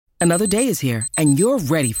Another day is here, and you're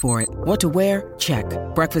ready for it. What to wear? Check.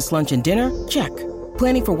 Breakfast, lunch, and dinner? Check.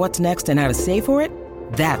 Planning for what's next and how to save for it?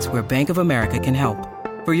 That's where Bank of America can help.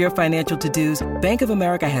 For your financial to-dos, Bank of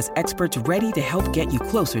America has experts ready to help get you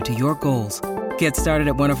closer to your goals. Get started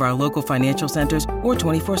at one of our local financial centers or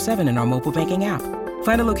 24/7 in our mobile banking app.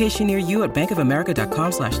 Find a location near you at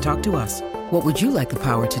bankofamerica.com/talktous. What would you like the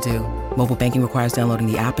power to do? Mobile banking requires downloading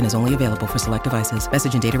the app and is only available for select devices.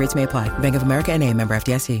 Message and data rates may apply. Bank of America N.A., member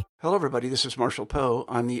FDIC. Hello, everybody. This is Marshall Poe.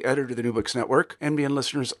 I'm the editor of the New Books Network. NBN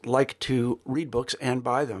listeners like to read books and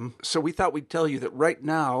buy them. So we thought we'd tell you that right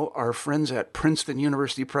now, our friends at Princeton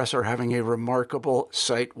University Press are having a remarkable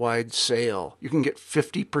site-wide sale. You can get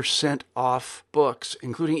 50% off books,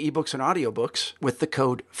 including ebooks and audiobooks, with the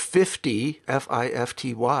code 50,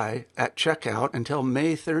 F-I-F-T-Y, at checkout until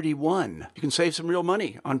May 31. You can save some real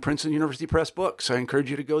money on Princeton University Press books. I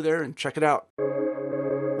encourage you to go there and check it out.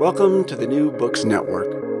 Welcome to the New Books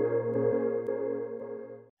Network.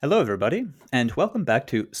 Hello, everybody, and welcome back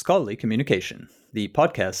to Scholarly Communication, the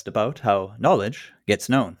podcast about how knowledge gets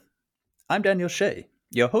known. I'm Daniel Shea,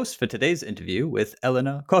 your host for today's interview with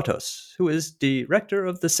Elena Kotos, who is Director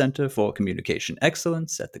of the Center for Communication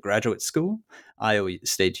Excellence at the Graduate School, Iowa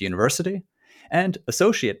State University, and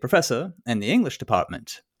Associate Professor in the English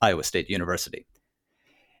Department, Iowa State University.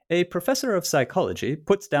 A professor of psychology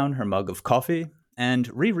puts down her mug of coffee and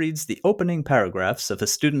rereads the opening paragraphs of a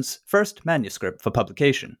student's first manuscript for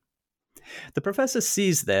publication. The professor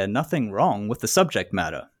sees there nothing wrong with the subject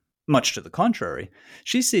matter. Much to the contrary,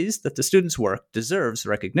 she sees that the student's work deserves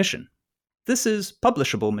recognition. This is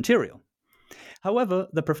publishable material. However,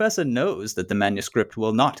 the professor knows that the manuscript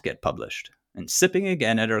will not get published, and sipping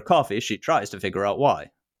again at her coffee, she tries to figure out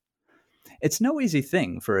why. It's no easy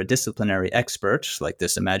thing for a disciplinary expert, like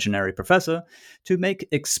this imaginary professor, to make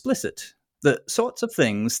explicit the sorts of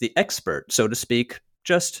things the expert, so to speak,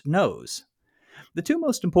 just knows. The two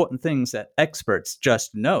most important things that experts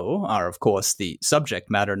just know are, of course, the subject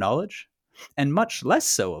matter knowledge, and much less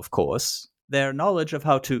so, of course, their knowledge of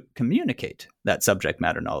how to communicate that subject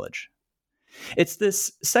matter knowledge. It's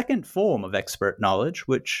this second form of expert knowledge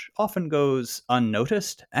which often goes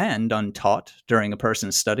unnoticed and untaught during a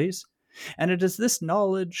person's studies, and it is this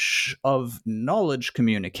knowledge of knowledge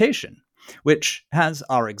communication which has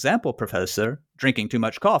our example professor drinking too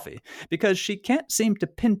much coffee, because she can't seem to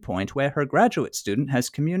pinpoint where her graduate student has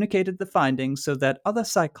communicated the findings so that other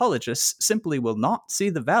psychologists simply will not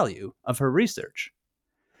see the value of her research.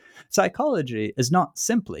 Psychology is not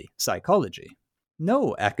simply psychology.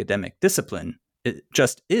 No academic discipline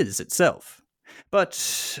just is itself. But,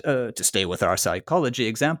 to stay with our psychology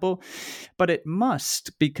example, but it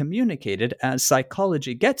must be communicated as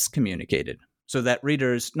psychology gets communicated, so that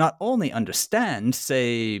readers not only understand,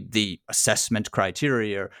 say, the assessment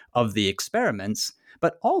criteria of the experiments,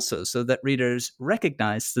 but also so that readers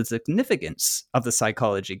recognize the significance of the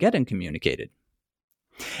psychology getting communicated.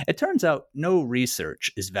 It turns out no research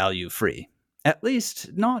is value-free, at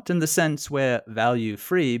least not in the sense where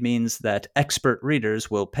value-free means that expert readers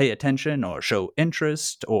will pay attention or show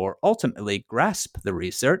interest or ultimately grasp the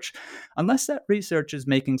research, unless that research is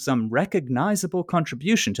making some recognizable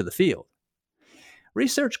contribution to the field.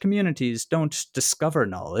 Research communities don't discover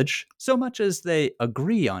knowledge so much as they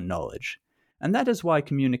agree on knowledge, and that is why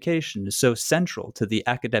communication is so central to the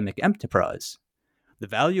academic enterprise. The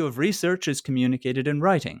value of research is communicated in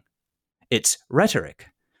writing. It's rhetoric,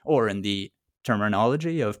 or in the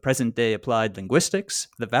terminology of present-day applied linguistics,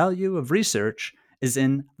 the value of research is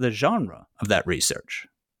in the genre of that research.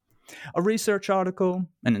 A research article,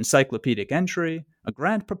 an encyclopedic entry, a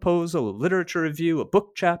grant proposal, a literature review, a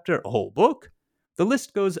book chapter, a whole book, the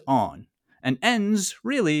list goes on and ends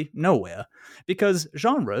really nowhere, because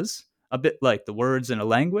genres, a bit like the words in a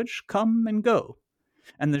language, come and go,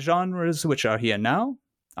 and the genres which are here now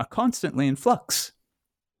are constantly in flux.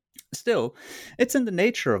 Still, it's in the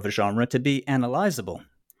nature of a genre to be analyzable,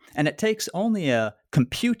 and it takes only a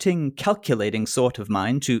computing, calculating sort of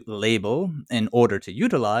mind to label, in order to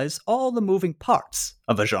utilize, all the moving parts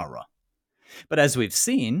of a genre. But as we've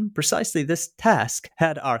seen, precisely this task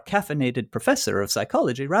had our caffeinated professor of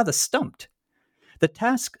psychology rather stumped. The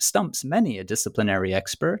task stumps many a disciplinary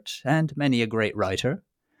expert and many a great writer.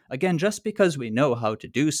 Again, just because we know how to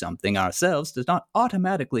do something ourselves does not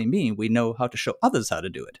automatically mean we know how to show others how to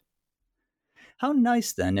do it. How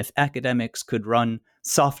nice, then, if academics could run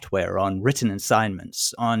software on written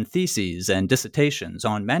assignments, on theses and dissertations,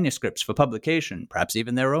 on manuscripts for publication, perhaps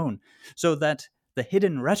even their own, so that the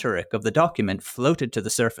hidden rhetoric of the document floated to the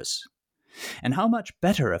surface. And how much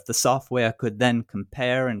better if the software could then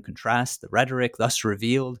compare and contrast the rhetoric thus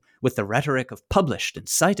revealed with the rhetoric of published and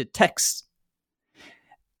cited texts.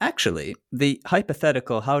 Actually, the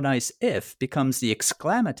hypothetical how nice if becomes the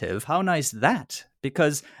exclamative how nice that,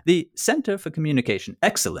 because the Center for Communication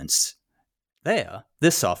Excellence,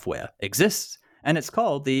 this software exists, and it's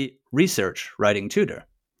called the Research Writing Tutor.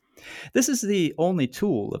 This is the only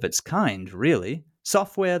tool of its kind, really,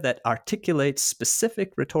 software that articulates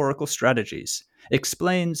specific rhetorical strategies,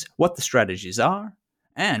 explains what the strategies are,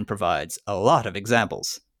 and provides a lot of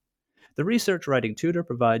examples. The Research Writing Tutor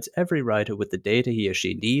provides every writer with the data he or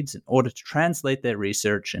she needs in order to translate their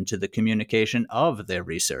research into the communication of their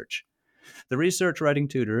research. The Research Writing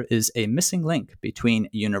Tutor is a missing link between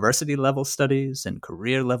university-level studies and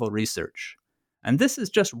career-level research. And this is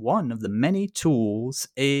just one of the many tools,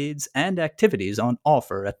 aids, and activities on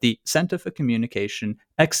offer at the Center for Communication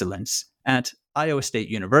Excellence at Iowa State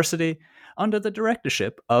University under the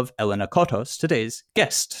directorship of Elena Kotos, today's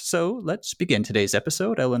guest. So let's begin today's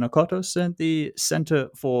episode. Elena Kotos and the Center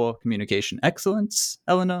for Communication Excellence.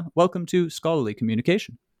 Elena, welcome to Scholarly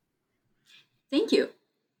Communication. Thank you.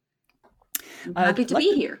 I'm happy to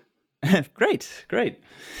be here. Great.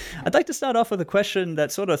 I'd like to start off with a question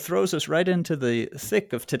that sort of throws us right into the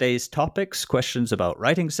thick of today's topics, questions about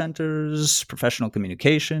writing centers, professional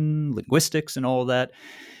communication, linguistics, and all that.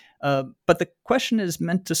 But the question is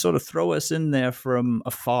meant to sort of throw us in there from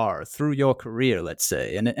afar, through your career, let's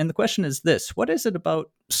say. And the question is this: what is it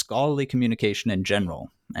about scholarly communication in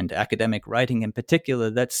general, and academic writing in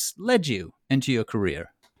particular, that's led you into your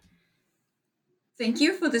career? Thank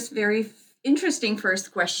you for this very interesting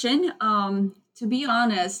first question. To be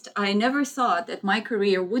honest, I never thought that my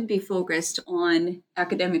career would be focused on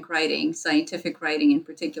academic writing, scientific writing in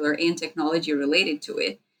particular, and technology related to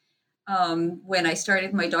it. When I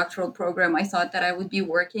started my doctoral program, I thought that I would be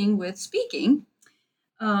working with speaking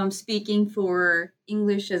for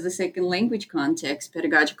English as a second language context,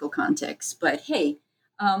 pedagogical context. But hey,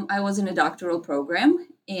 I was in a doctoral program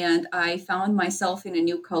and I found myself in a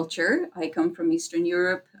new culture. I come from Eastern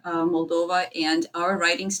Europe, Moldova, and our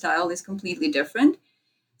writing style is completely different.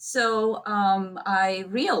 So I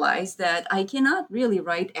realized that I cannot really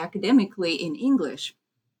write academically in English.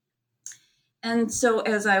 And so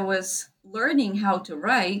as I was learning how to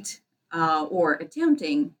write or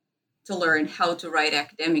attempting to learn how to write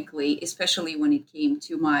academically, especially when it came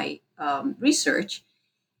to my research,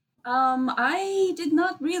 I did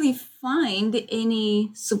not really find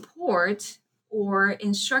any support or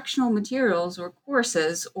instructional materials or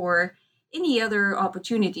courses or any other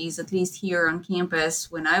opportunities, at least here on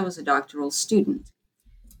campus when I was a doctoral student.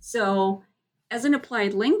 So as an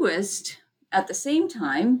applied linguist, at the same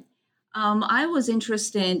time, I was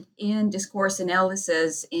interested in discourse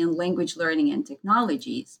analysis and language learning and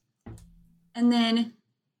technologies. And then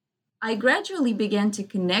I gradually began to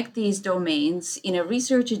connect these domains in a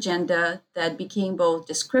research agenda that became both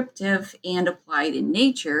descriptive and applied in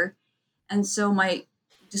nature. And so my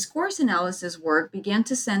discourse analysis work began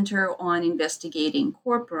to center on investigating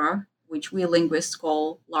corpora, which we linguists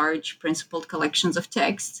call large principled collections of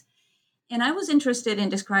texts. And I was interested in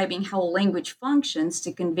describing how language functions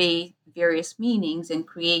to convey various meanings and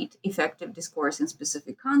create effective discourse in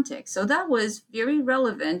specific contexts. So that was very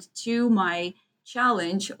relevant to my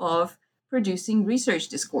challenge of producing research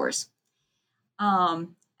discourse.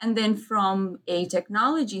 And then from a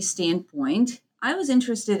technology standpoint, I was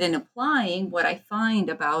interested in applying what I find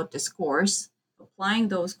about discourse, applying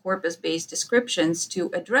those corpus-based descriptions to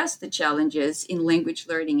address the challenges in language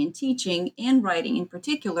learning and teaching and writing in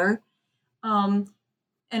particular.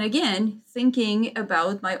 And again, thinking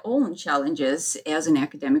about my own challenges as an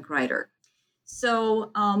academic writer. So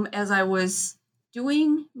as I was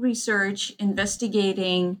doing research,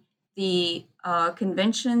 investigating the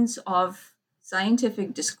conventions of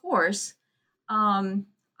scientific discourse,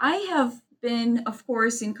 I have been, of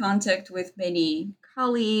course, in contact with many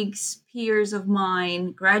colleagues, peers of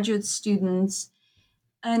mine, graduate students,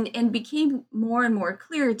 and became more and more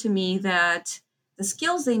clear to me that the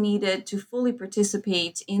skills they needed to fully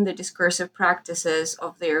participate in the discursive practices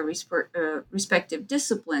of their respective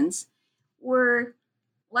disciplines were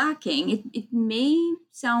lacking. It may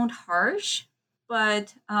sound harsh,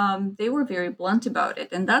 but they were very blunt about it.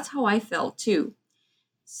 And that's how I felt too.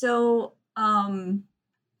 So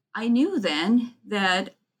I knew then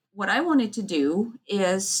that what I wanted to do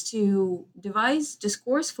is to devise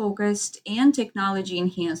discourse-focused and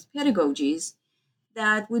technology-enhanced pedagogies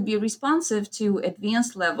that would be responsive to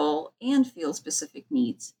advanced level and field-specific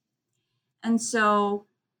needs. And so,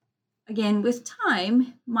 again, with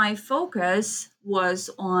time, my focus was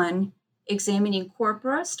on examining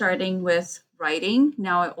corpora, starting with writing.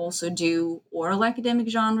 Now I also do oral academic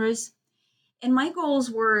genres. And my goals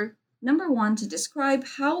were number one, to describe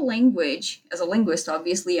how language, as a linguist,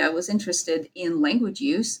 obviously, I was interested in language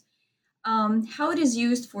use, how it is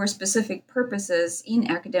used for specific purposes in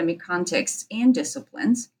academic contexts and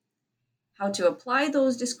disciplines, how to apply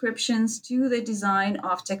those descriptions to the design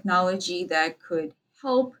of technology that could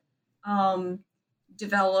help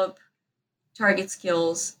develop target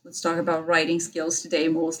skills. Let's talk about writing skills today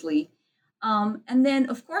mostly. And then,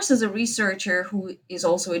 of course, as a researcher who is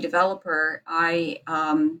also a developer, I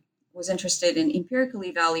was interested in empirically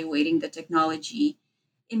evaluating the technology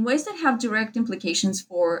in ways that have direct implications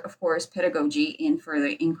for, of course, pedagogy and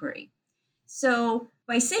further inquiry. So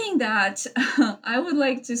by saying that, I would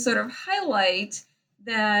like to sort of highlight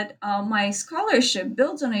that my scholarship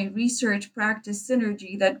builds on a research practice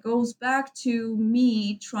synergy that goes back to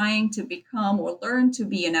me trying to become or learn to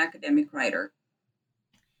be an academic writer.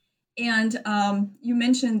 And you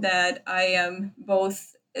mentioned that I am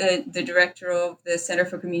both the director of the Center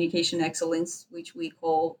for Communication Excellence, which we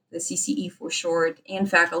call the CCE for short, and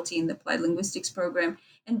faculty in the Applied Linguistics program.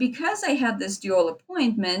 And because I had this dual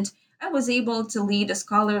appointment, I was able to lead a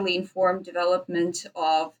scholarly informed development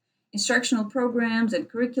of instructional programs and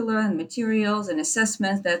curricula and materials and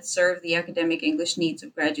assessments that serve the academic English needs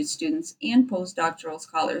of graduate students and postdoctoral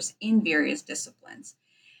scholars in various disciplines.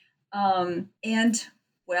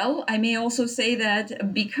 Well, I may also say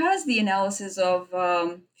that because the analysis of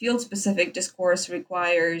field-specific discourse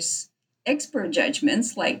requires expert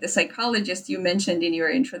judgments, like the psychologist you mentioned in your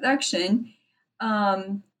introduction,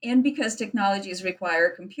 and because technologies require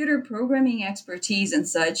computer programming expertise and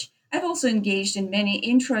such, I've also engaged in many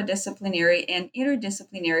intradisciplinary and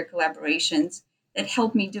interdisciplinary collaborations that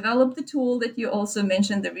help me develop the tool that you also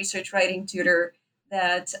mentioned, the research writing tutor,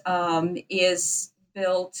 that is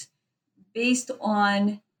built based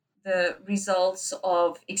on the results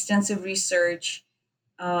of extensive research,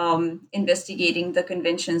 investigating the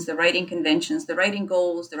conventions, the writing conventions, the writing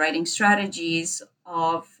goals, the writing strategies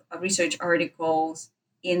of research articles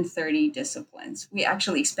in 30 disciplines. We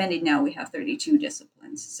actually expanded now, we have 32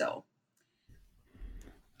 disciplines. So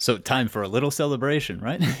time for a little celebration,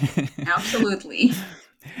 right? Absolutely.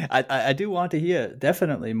 I do want to hear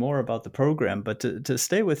definitely more about the program, but to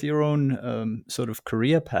stay with your own sort of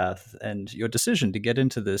career path and your decision to get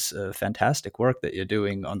into this fantastic work that you're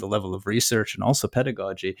doing on the level of research and also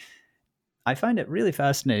pedagogy, I find it really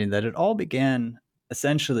fascinating that it all began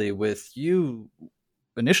essentially with you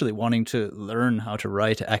initially wanting to learn how to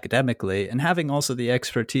write academically and having also the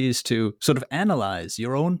expertise to sort of analyze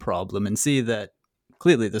your own problem and see that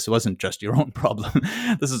clearly this wasn't just your own problem.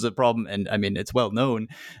 This is a problem, and I mean, it's well known,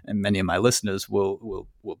 and many of my listeners will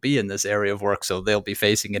be in this area of work, so they'll be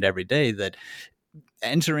facing it every day, that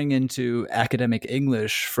entering into academic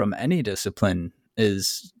English from any discipline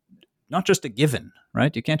is not just a given,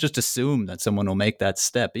 right? You can't just assume that someone will make that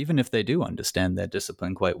step, even if they do understand that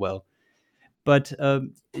discipline quite well. But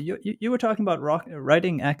you were talking about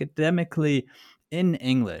writing academically in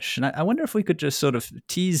English, and I wonder if we could just sort of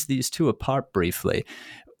tease these two apart briefly.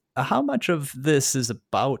 How much of this is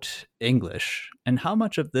about English, and how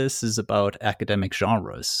much of this is about academic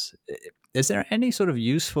genres? Is there any sort of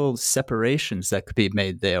useful separations that could be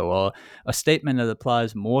made there, or a statement that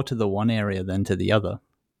applies more to the one area than to the other?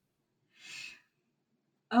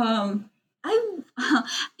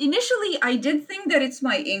 Initially, I did think that it's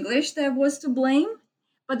my English that was to blame,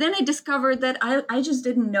 but then I discovered that I just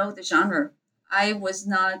didn't know the genre. I was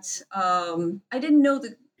not, I didn't know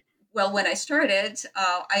that, well, when I started,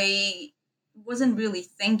 I wasn't really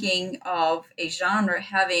thinking of a genre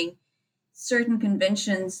having certain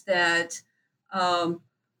conventions that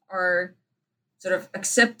are sort of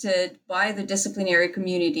accepted by the disciplinary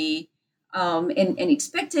community and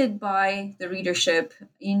expected by the readership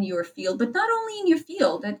in your field, but not only in your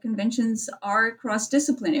field, that conventions are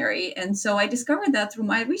cross-disciplinary. And so I discovered that through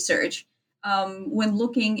my research when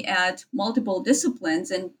looking at multiple disciplines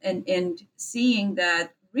and seeing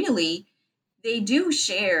that really they do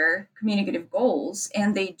share communicative goals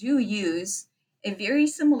and they do use a very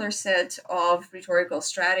similar set of rhetorical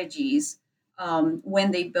strategies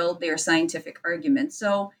when they build their scientific arguments.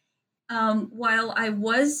 So while I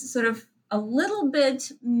was sort of a little bit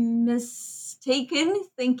mistaken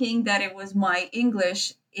thinking that it was my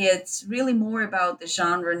English, it's really more about the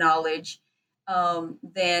genre knowledge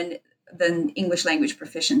than English language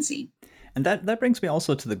proficiency. And that brings me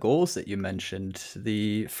also to the goals that you mentioned.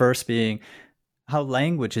 The first being how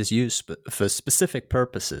language is used for specific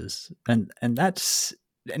purposes. And that's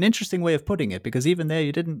an interesting way of putting it, because even there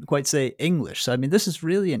you didn't quite say English. So, I mean, this is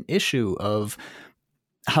really an issue of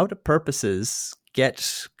how do purposes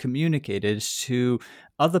get communicated to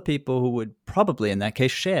other people who would probably, in that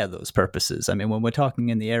case, share those purposes. I mean, when we're talking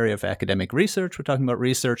in the area of academic research, we're talking about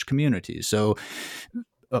research communities. So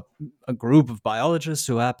a group of biologists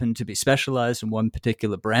who happen to be specialized in one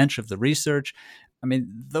particular branch of the research, I mean,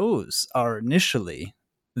 those are initially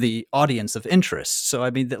the audience of interest. So, I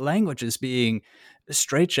mean, the language is being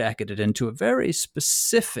straitjacketed into a very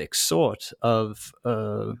specific sort of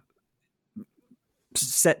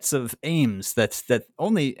sets of aims that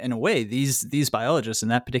only, in a way, these biologists in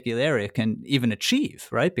that particular area can even achieve,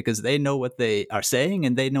 right? Because they know what they are saying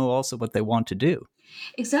and they know also what they want to do.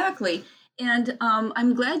 Exactly. And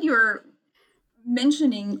I'm glad you're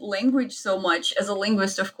mentioning language so much. As a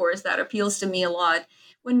linguist, of course, that appeals to me a lot.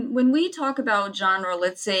 When we talk about genre,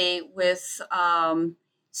 let's say with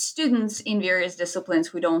students in various disciplines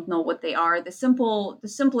who don't know what they are, the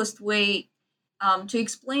simplest way to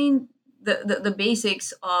explain the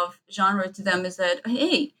basics of genre to them is that,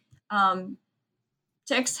 hey,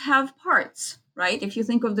 texts have parts, right? If you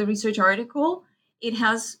think of the research article, it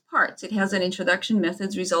has parts. It has an introduction,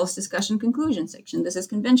 methods, results, discussion, conclusion section. This is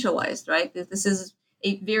conventionalized, right? This is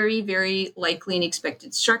a very, very likely and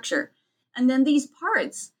expected structure. And then these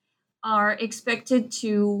parts are expected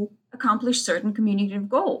to accomplish certain communicative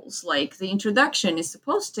goals. Like the introduction is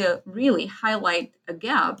supposed to really highlight a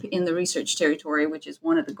gap in the research territory, which is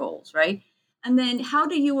one of the goals, right? And then how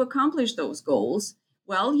do you accomplish those goals?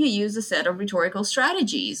 Well, you use a set of rhetorical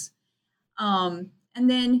strategies. And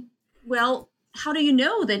then, well, how do you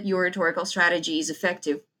know that your rhetorical strategy is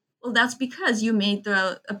effective? Well, that's because you made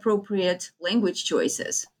the appropriate language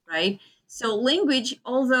choices, right? So language,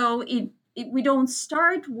 although we don't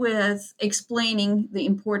start with explaining the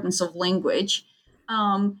importance of language,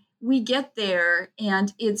 we get there,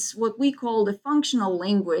 and it's what we call the functional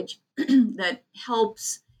language that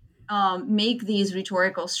helps make these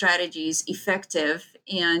rhetorical strategies effective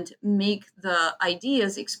and make the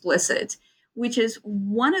ideas explicit, which is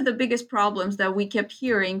one of the biggest problems that we kept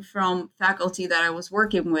hearing from faculty that I was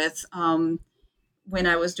working with when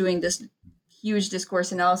I was doing this huge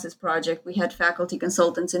discourse analysis project. We had faculty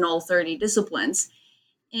consultants in all 30 disciplines,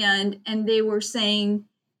 and they were saying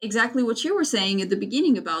exactly what you were saying at the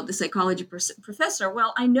beginning about the psychology professor.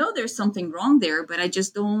 Well, I know there's something wrong there, but I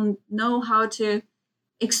just don't know how to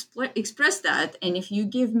express that. And if you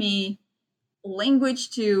give me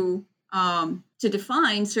language to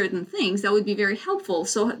define certain things, that would be very helpful.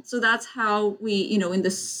 So that's how we,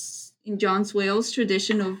 in John Swale's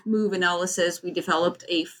tradition of move analysis, we developed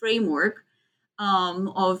a framework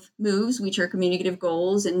of moves, which are communicative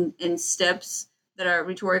goals, and steps that are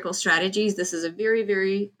rhetorical strategies. This is a very,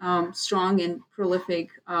 very strong and prolific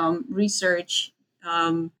research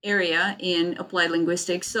area in applied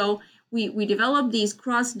linguistics. So we developed these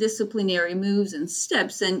cross-disciplinary moves and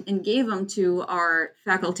steps and gave them to our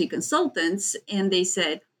faculty consultants, and they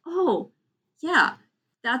said, oh, yeah,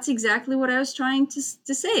 that's exactly what I was trying to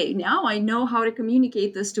say. Now I know how to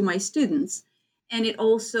communicate this to my students. And it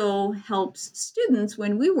also helps students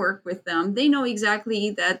when we work with them. They know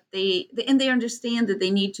exactly that they understand that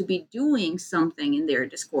they need to be doing something in their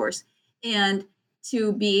discourse. And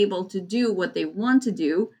to be able to do what they want to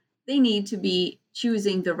do, they need to be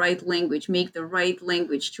choosing the right language, make the right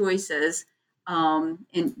language choices, and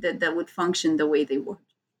that would function the way they would.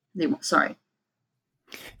 Sorry.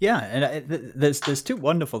 Yeah, and there's two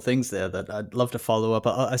wonderful things there that I'd love to follow up.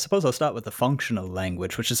 I suppose I'll start with the functional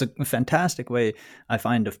language, which is a fantastic way, I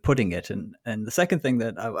find, of putting it. And the second thing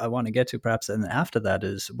that I want to get to perhaps and after that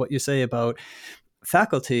is what you say about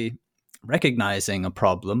faculty recognizing a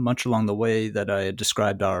problem, much along the way that I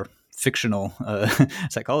described our fictional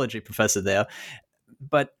psychology professor there,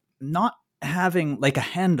 but not having like a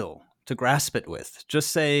handle to grasp it with, just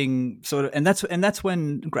saying sort of, and that's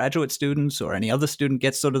when graduate students or any other student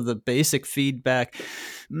gets sort of the basic feedback.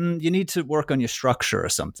 You need to work on your structure or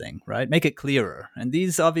something, right? Make it clearer. And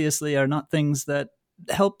these obviously are not things that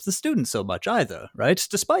help the students so much either, right?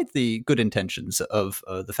 Despite the good intentions of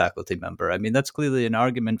the faculty member. I mean, that's clearly an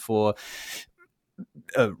argument for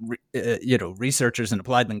researchers in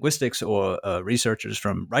applied linguistics or researchers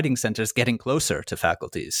from writing centers getting closer to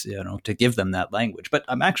faculties, to give them that language. But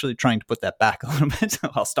I'm actually trying to put that back a little bit.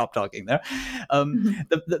 I'll stop talking there.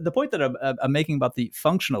 The point that I'm making about the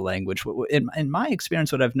functional language, in my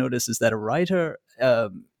experience, what I've noticed is that a writer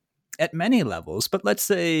at many levels, but let's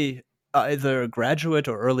say either graduate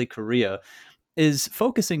or early career, is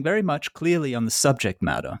focusing very much clearly on the subject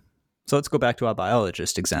matter. So let's go back to our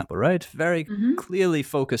biologist example, right? Very clearly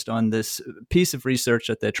focused on this piece of research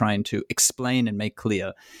that they're trying to explain and make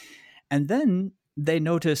clear. And then they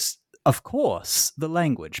notice of course, the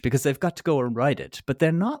language, because they've got to go and write it, but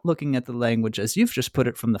they're not looking at the language as you've just put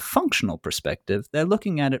it from the functional perspective. They're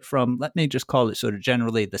looking at it from, let me just call it sort of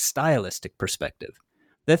generally the stylistic perspective.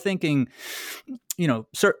 They're thinking,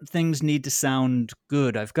 certain things need to sound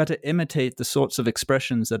good. I've got to imitate the sorts of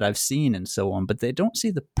expressions that I've seen and so on, but they don't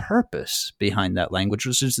see the purpose behind that language,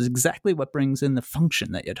 which is exactly what brings in the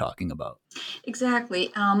function that you're talking about.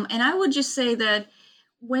 Exactly. And I would just say that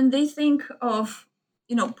when they think of,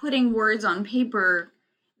 putting words on paper,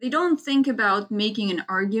 they don't think about making an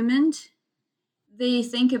argument. They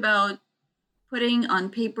think about putting on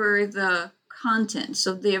paper the content.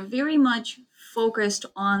 So they're very much focused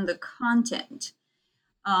on the content.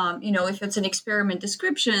 If it's an experiment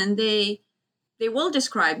description, they will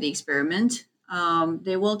describe the experiment.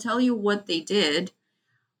 They will tell you what they did,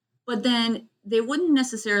 but then they wouldn't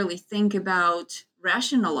necessarily think about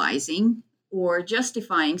rationalizing or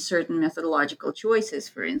justifying certain methodological choices,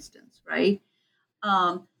 for instance, right?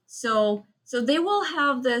 So they will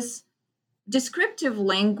have this descriptive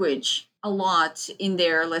language a lot in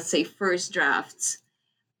their, let's say, first drafts.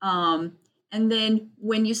 And then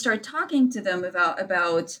when you start talking to them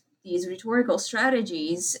about these rhetorical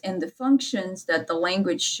strategies and the functions that the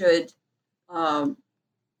language should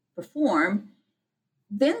perform,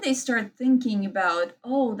 then they start thinking about,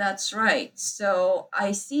 oh, that's right. So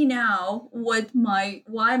I see now why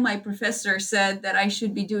my professor said that I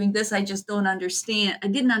should be doing this. I just don't understand. I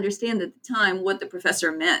didn't understand at the time what the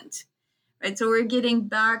professor meant, right? So we're getting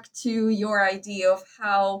back to your idea of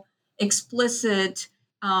how explicit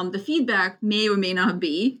the feedback may or may not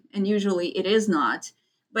be, and usually it is not,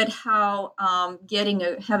 but how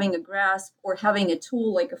having a grasp or having a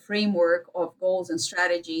tool like a framework of goals and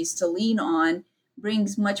strategies to lean on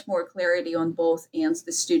brings much more clarity on both ends,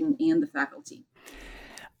 the student and the faculty.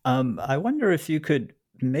 I wonder if you could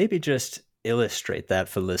maybe just illustrate that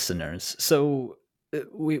for listeners. So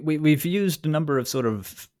we've used a number of sort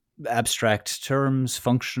of abstract terms,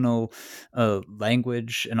 functional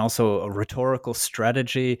language, and also a rhetorical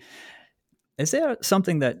strategy. Is there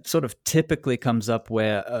something that sort of typically comes up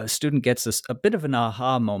where a student gets a bit of an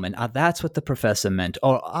aha moment? That's what the professor meant.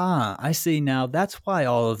 Or, I see now, that's why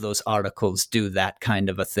all of those articles do that kind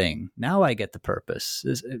of a thing. Now I get the purpose.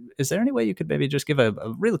 Is there any way you could maybe just give a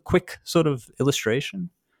really quick sort of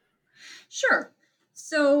illustration? Sure.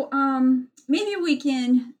 So maybe we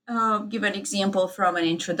can give an example from an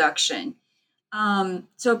introduction.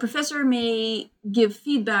 So a professor may give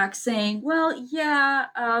feedback saying, well, yeah,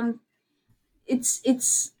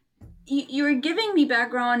 you're giving me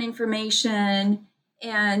background information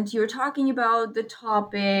and you're talking about the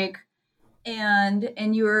topic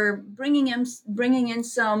and you're bringing in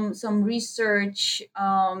some research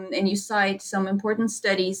and you cite some important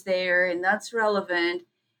studies there, and that's relevant,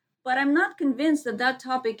 but I'm not convinced that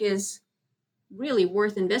topic is really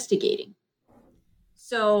worth investigating.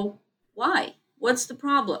 So why? What's the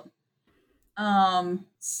problem? And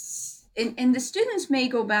the students may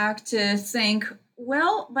go back to think,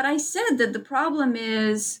 well, but I said that the problem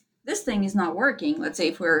is this thing is not working. Let's say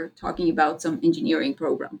if we're talking about some engineering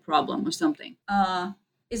problem or something.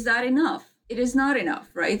 Is that enough? It is not enough,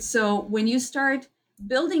 right? So when you start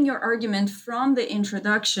building your argument from the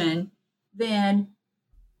introduction, then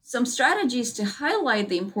some strategies to highlight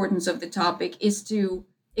the importance of the topic is to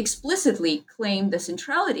explicitly claim the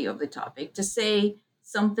centrality of the topic, to say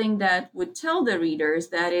something that would tell the readers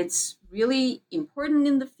that it's really important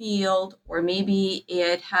in the field, or maybe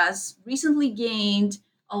it has recently gained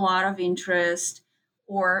a lot of interest,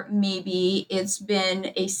 or maybe it's been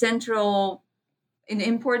an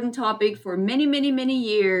important topic for many, many, many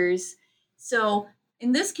years. So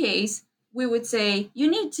in this case, we would say you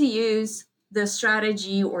need to use the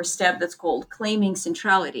strategy or step that's called claiming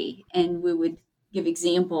centrality. And we would give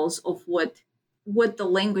examples of what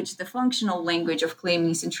the functional language of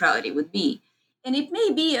claiming centrality would be. And it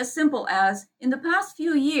may be as simple as, in the past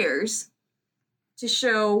few years, to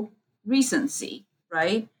show recency,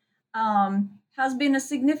 right, has been a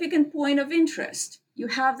significant point of interest. You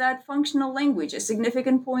have that functional language, a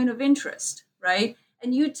significant point of interest, right?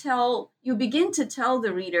 And you begin to tell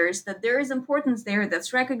the readers that there is importance there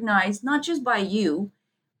that's recognized not just by you,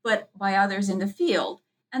 but by others in the field.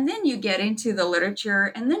 And then you get into the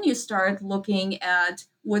literature, and then you start looking at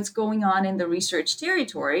what's going on in the research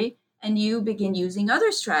territory, and you begin using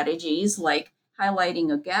other strategies like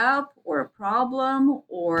highlighting a gap or a problem,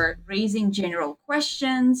 or raising general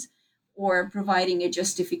questions, or providing a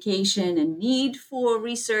justification and need for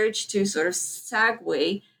research to sort of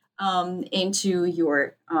segue into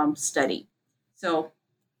your study. So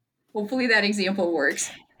hopefully that example works.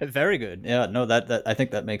 Very good. Yeah, no, that I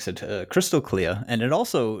think that makes it crystal clear, and it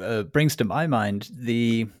also brings to my mind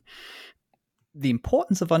the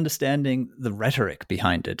importance of understanding the rhetoric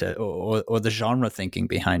behind it, or the genre thinking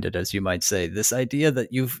behind it, as you might say. This idea that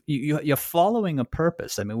you're following a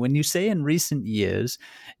purpose. I mean, when you say in recent years,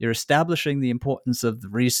 you're establishing the importance of the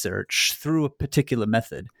research through a particular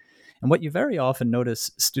method, and what you very often notice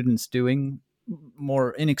students doing,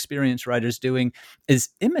 more inexperienced writers doing, is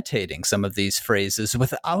imitating some of these phrases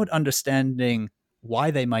without understanding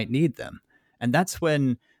why they might need them. And that's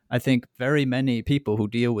when I think very many people who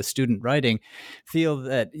deal with student writing feel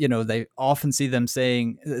that, they often see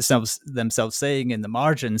themselves saying in the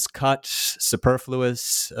margins, cut,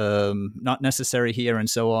 superfluous, not necessary here, and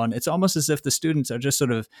so on. It's almost as if the students are just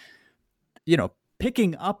sort of,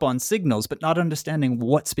 picking up on signals, but not understanding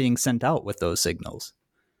what's being sent out with those signals.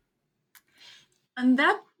 And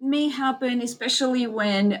that may happen especially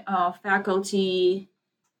when faculty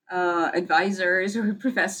advisors or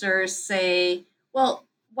professors say, well,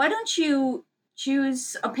 why don't you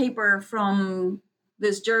choose a paper from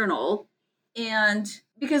this journal? And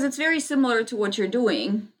because it's very similar to what you're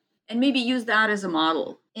doing, and maybe use that as a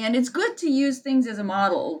model. And it's good to use things as a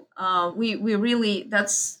model. We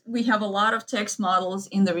have a lot of text models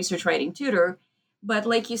in the Research Writing Tutor, but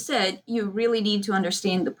like you said, you really need to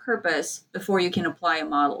understand the purpose before you can apply a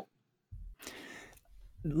model.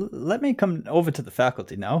 Let me come over to the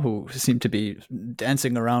faculty now, who seem to be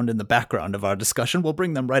dancing around in the background of our discussion. We'll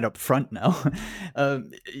bring them right up front now.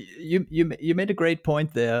 You made a great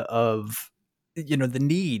point there of, the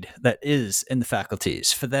need that is in the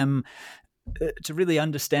faculties for them to really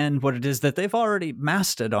understand what it is that they've already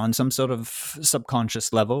mastered on some sort of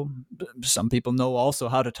subconscious level. Some people know also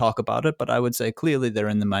how to talk about it, but I would say clearly they're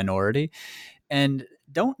in the minority. And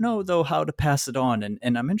don't know, though, how to pass it on.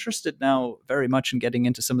 And I'm interested now very much in getting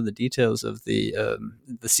into some of the details of the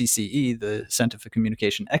CCE, the Center for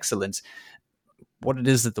Communication Excellence, what it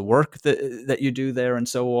is that the work that you do there and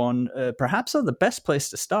so on. Perhaps the best place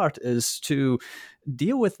to start is to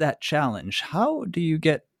deal with that challenge. How do you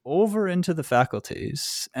get over into the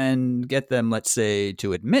faculties and get them, let's say,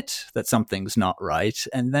 to admit that something's not right?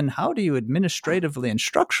 And then how do you administratively and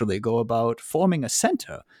structurally go about forming a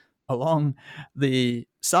center along the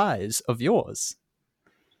size of yours?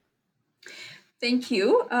 Thank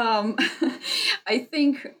you. I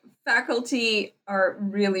think faculty are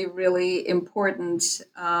really, really important.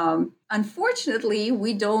 Unfortunately,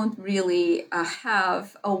 we don't really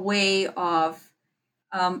have a way of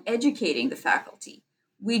educating the faculty.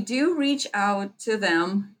 We do reach out to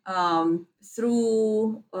them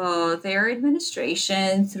through their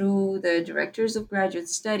administration, through the directors of graduate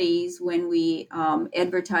studies, when we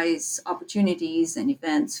advertise opportunities and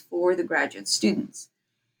events for the graduate students.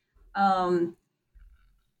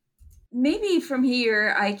 Maybe from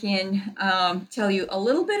here I can tell you a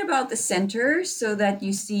little bit about the center so that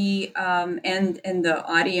you see and the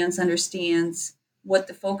audience understands what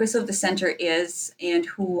the focus of the center is and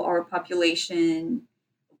who our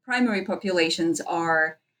primary populations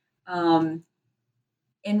are, and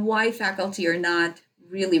why faculty are not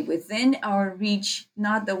really within our reach.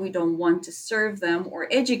 Not that we don't want to serve them or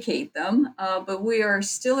educate them, but we are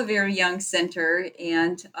still a very young center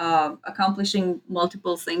and accomplishing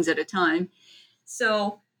multiple things at a time.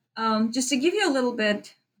 So just to give you a little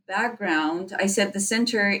bit background, I said the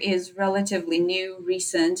center is relatively new,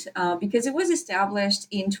 recent, because it was established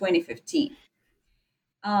in 2015.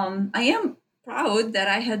 I am proud that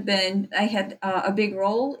I had a big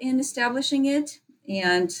role in establishing it,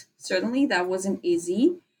 and certainly that wasn't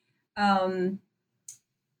easy.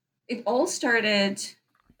 It all started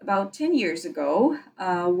about 10 years ago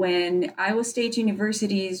when Iowa State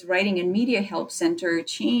University's Writing and Media Help Center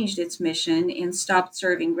changed its mission and stopped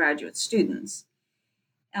serving graduate students.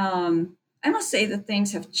 I must say that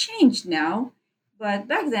things have changed now, but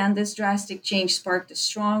back then, this drastic change sparked a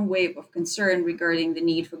strong wave of concern regarding the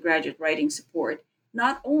need for graduate writing support,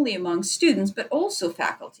 not only among students, but also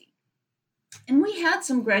faculty. And we had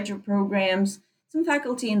some graduate programs, some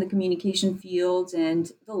faculty in the communication field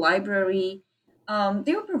and the library.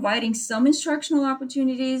 They were providing some instructional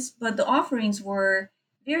opportunities, but the offerings were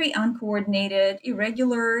very uncoordinated,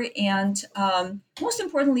 irregular, and most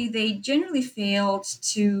importantly, they generally failed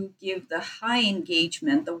to give the high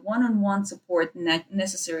engagement, the one-on-one support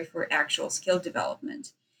necessary for actual skill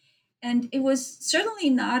development. And it was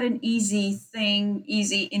certainly not an easy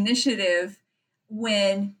initiative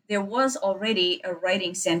when there was already a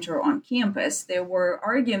writing center on campus. There were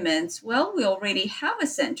arguments, well, we already have a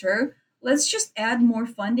center, let's just add more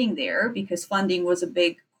funding there, because funding was a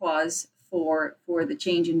big cause for the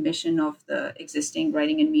change in mission of the existing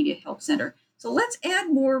Writing and Media Help Center. So let's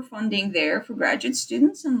add more funding there for graduate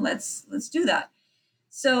students, and let's do that.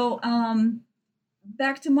 So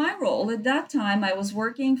back to my role. At that time, I was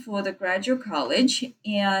working for the graduate college,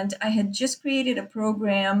 and I had just created a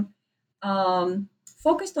program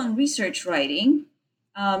focused on research writing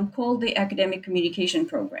called the Academic Communication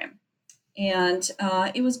Program. And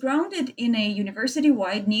it was grounded in a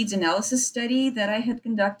university-wide needs analysis study that I had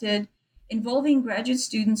conducted involving graduate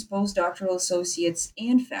students, postdoctoral associates,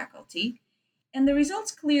 and faculty. And the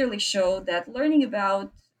results clearly showed that learning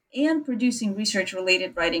about and producing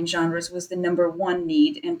research-related writing genres was the number one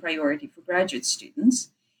need and priority for graduate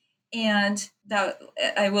students. And that,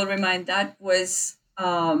 I will remind, that was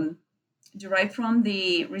derived from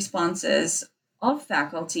the responses of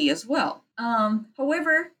faculty as well.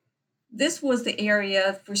 However, this was the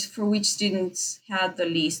area for which students had the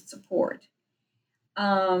least support.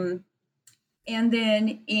 And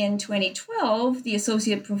then in 2012, the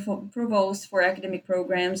Associate Provost for Academic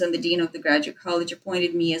Programs and the Dean of the Graduate College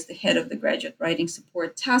appointed me as the head of the Graduate Writing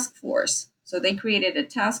Support Task Force. So they created a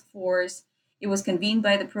task force. It was convened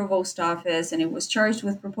by the Provost Office, and it was charged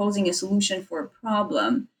with proposing a solution for a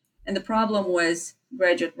problem. And the problem was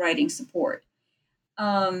graduate writing support.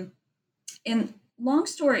 And long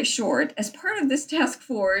story short, as part of this task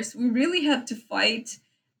force, we really had to fight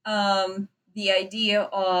the idea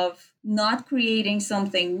of not creating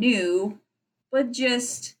something new, but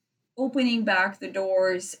just opening back the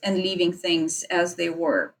doors and leaving things as they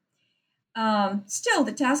were. Still,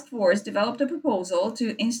 the task force developed a proposal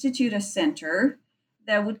to institute a center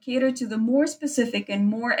that would cater to the more specific and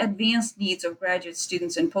more advanced needs of graduate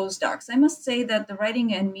students and postdocs. I must say that the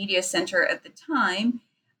Writing and Media Center at the time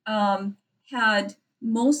had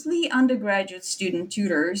mostly undergraduate student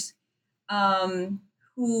tutors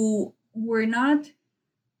who were not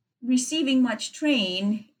receiving much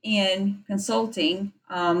training in consulting.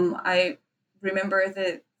 I remember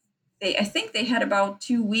that I think they had about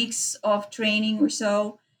 2 weeks of training or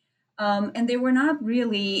so, and they were not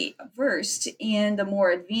really versed in the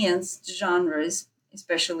more advanced genres,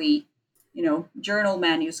 especially, journal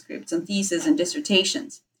manuscripts and theses and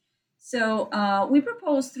dissertations. So we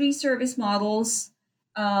proposed 3 service models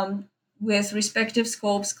with respective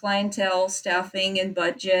scopes, clientele, staffing, and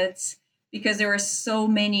budgets, because there were so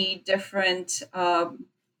many different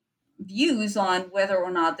views on whether or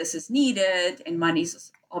not this is needed, and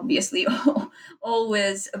money's obviously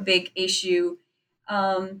always a big issue.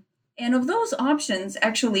 And of those options,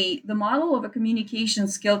 actually, the model of a communication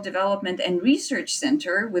skill development and research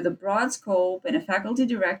center with a broad scope and a faculty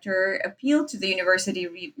director appealed to the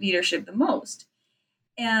university leadership the most.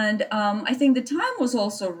 And I think the time was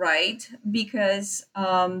also right because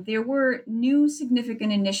there were new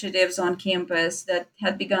significant initiatives on campus that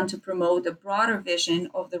had begun to promote a broader vision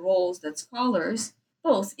of the roles that scholars,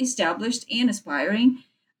 both established and aspiring,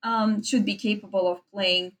 should be capable of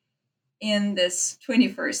playing in this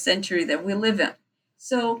 21st century that we live in.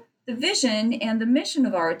 So the vision and the mission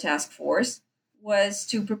of our task force was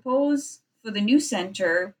to propose for the new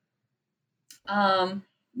center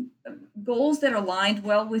goals that aligned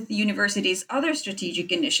well with the university's other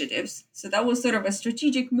strategic initiatives. So that was sort of a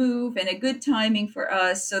strategic move and a good timing for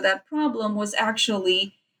us. So that problem was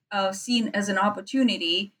actually seen as an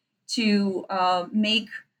opportunity to make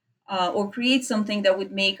or create something that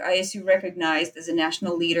would make ISU recognized as a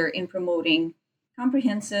national leader in promoting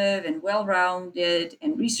comprehensive and well-rounded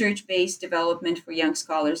and research-based development for young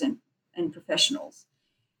scholars and professionals.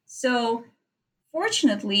 So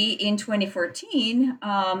fortunately, in 2014,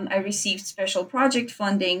 I received special project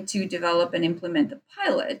funding to develop and implement a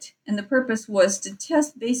pilot. And the purpose was to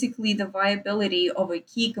test basically the viability of a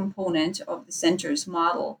key component of the center's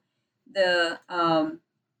model, the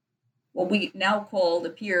what we now call the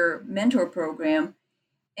peer mentor program.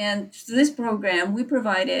 And for this program, we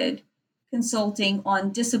provided consulting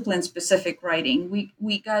on discipline-specific writing.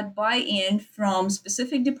 We got buy-in from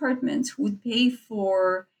specific departments who would pay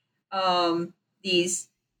for these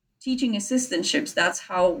teaching assistantships. That's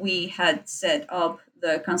how we had set up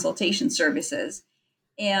the consultation services.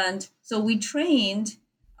 And so we trained,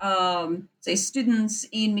 say, students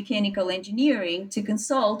in mechanical engineering to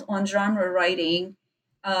consult on genre writing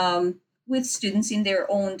with students in their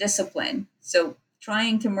own discipline. So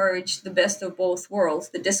trying to merge the best of both worlds,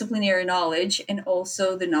 the disciplinary knowledge and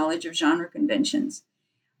also the knowledge of genre conventions.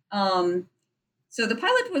 So the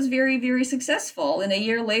pilot was very, very successful. And a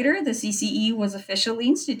year later, the CCE was officially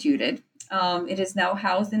instituted. It is now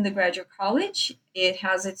housed in the Graduate College. It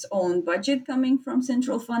has its own budget coming from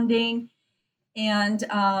central funding. And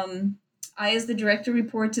I, as the director,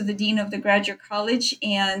 report to the Dean of the Graduate College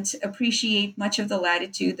and appreciate much of the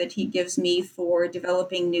latitude that he gives me for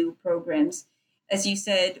developing new programs as you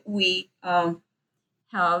said, we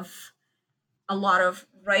have a lot of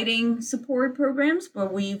writing support programs,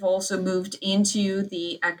 but we've also moved into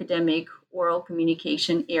the academic oral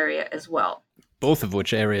communication area as well. Both of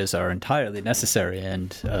which areas are entirely necessary.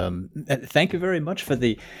 And thank you very much for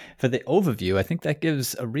the overview. I think that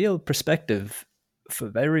gives a real perspective for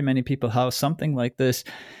very many people how something like this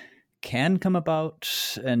can come about,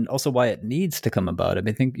 and also why it needs to come about.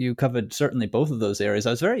 I think you covered certainly both of those areas. I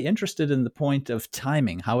was very interested in the point of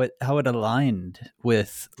timing, how it aligned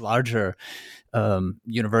with larger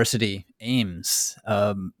university aims,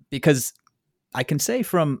 because I can say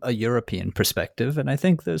from a European perspective, and I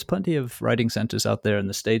think there's plenty of writing centers out there in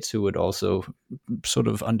the States who would also sort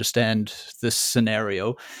of understand this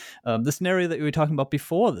scenario that you were talking about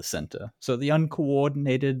before the center. So the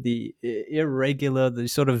uncoordinated, the irregular, the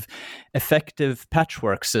sort of effective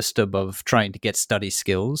patchwork system of trying to get study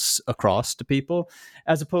skills across to people,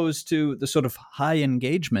 as opposed to the sort of high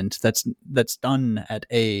engagement that's done at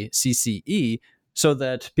a CCE, so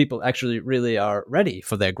that people actually really are ready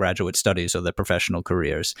for their graduate studies or their professional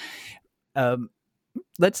careers.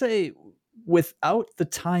 Let's say without the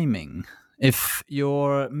timing, if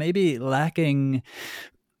you're maybe lacking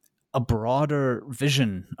a broader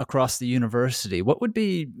vision across the university, what would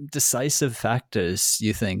be decisive factors,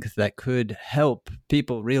 you think, that could help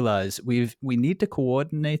people realize we need to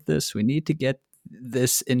coordinate this, we need to get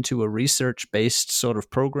this into a research-based sort of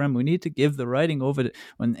program, we need to give the writing over to,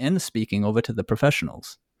 and the speaking over to the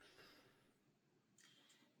professionals?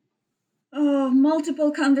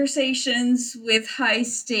 Multiple conversations with high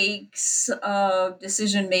stakes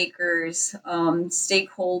decision makers,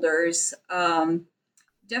 stakeholders.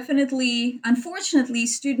 Definitely, unfortunately,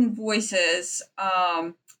 student voices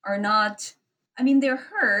are not, they're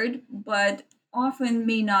heard, but often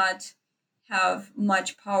may not have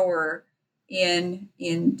much power in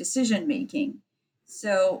decision making.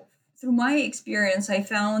 So through my experience, I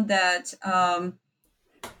found that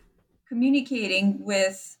communicating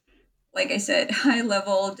with, like I said, high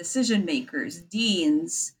level decision makers,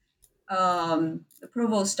 deans, the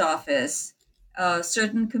provost office,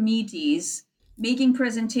 certain committees, making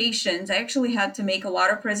presentations. I actually had to make a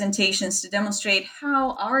lot of presentations to demonstrate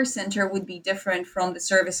how our center would be different from the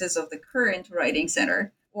services of the current writing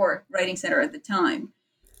center or writing center at the time.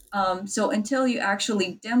 So until you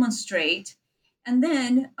actually demonstrate and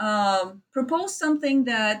then propose something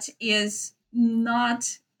that is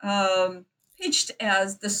not pitched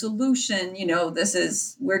as the solution,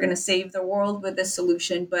 we're going to save the world with this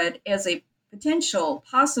solution, but as a potential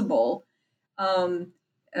possible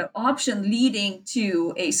option leading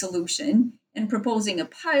to a solution, and proposing a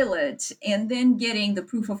pilot and then getting the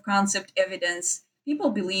proof of concept evidence. People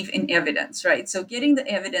believe in evidence, right? So getting the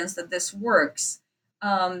evidence that this works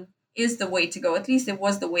is the way to go. At least it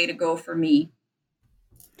was the way to go for me.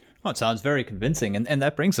 Well, it sounds very convincing. And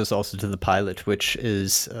that brings us also to the pilot, which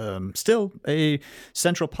is still a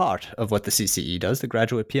central part of what the CCE does, the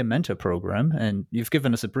Graduate Peer Mentor Program. And you've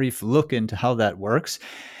given us a brief look into how that works.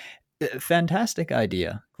 Fantastic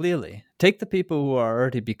idea, clearly. Take the people who are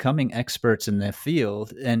already becoming experts in their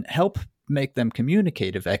field and help make them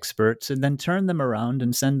communicative experts, and then turn them around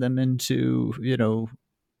and send them into,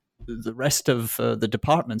 the rest of the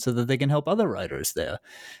department so that they can help other writers there.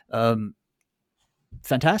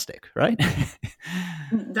 Fantastic, right?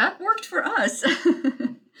 That worked for us.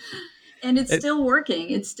 And it's still working.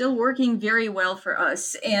 It's still working very well for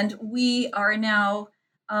us. And we are now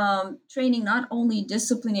training not only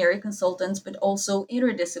disciplinary consultants, but also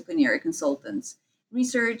interdisciplinary consultants.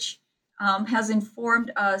 Research has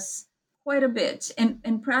informed us quite a bit,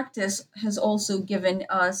 and practice has also given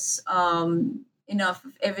us enough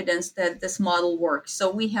evidence that this model works. So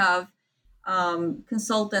we have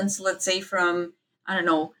consultants, let's say from,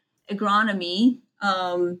 agronomy,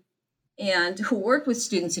 and who work with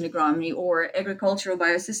students in agronomy, or agricultural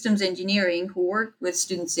biosystems engineering who work with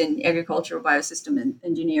students in agricultural biosystem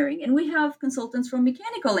engineering. And we have consultants from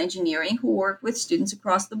mechanical engineering who work with students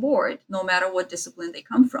across the board, no matter what discipline they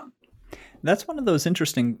come from. That's one of those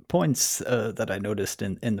interesting points that I noticed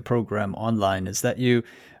in the program online, is that you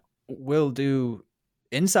will do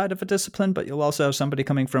inside of a discipline, but you'll also have somebody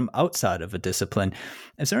coming from outside of a discipline.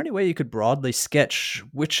 Is there any way you could broadly sketch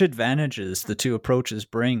which advantages the two approaches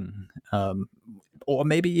bring? Or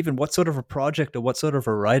maybe even what sort of a project or what sort of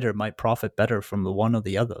a writer might profit better from the one or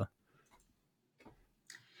the other?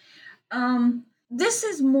 This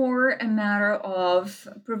is more a matter of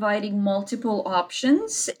providing multiple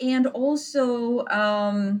options and also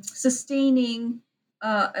sustaining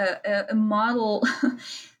a model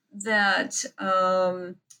that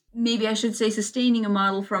maybe I should say sustaining a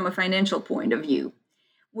model from a financial point of view.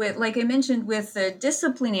 with, like I mentioned, with the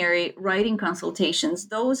disciplinary writing consultations,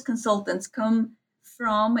 those consultants come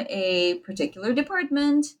from a particular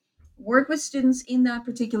department, work with students in that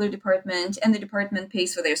particular department, and the department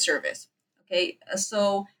pays for their service. Okay,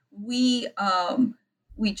 so we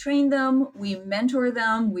train them, we mentor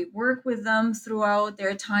them, we work with them throughout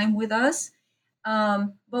their time with us,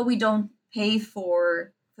 but we don't pay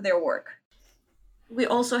for their work. We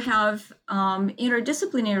also have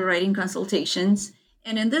interdisciplinary writing consultations.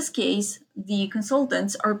 And in this case, the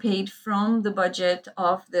consultants are paid from the budget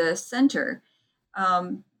of the center.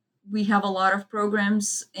 We have a lot of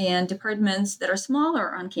programs and departments that are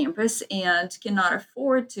smaller on campus and cannot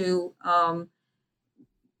afford to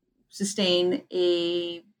sustain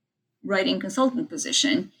a writing consultant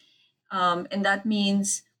position. And that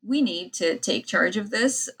means we need to take charge of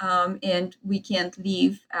this, and we can't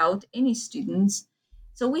leave out any students.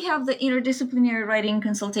 So we have the interdisciplinary writing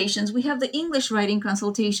consultations. We have the English writing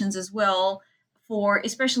consultations as well,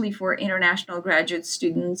 especially for international graduate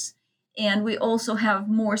students. And we also have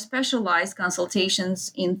more specialized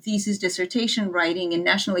consultations in thesis dissertation writing and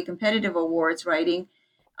nationally competitive awards writing.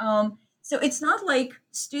 So it's not like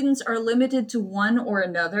students are limited to one or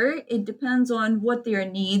another. It depends on what their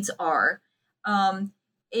needs are.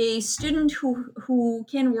 A student who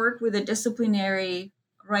can work with a disciplinary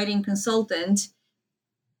writing consultant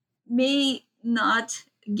may not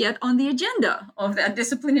get on the agenda of that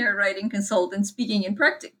disciplinary writing consultant, speaking in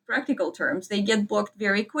practical terms. They get booked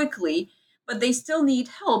very quickly, but they still need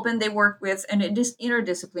help, and they work with an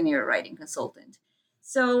interdisciplinary writing consultant.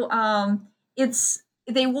 So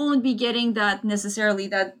they won't be getting that necessarily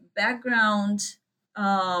that background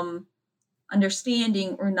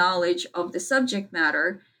understanding or knowledge of the subject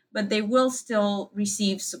matter, but they will still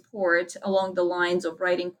receive support along the lines of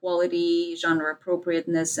writing quality, genre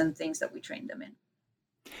appropriateness, and things that we train them in.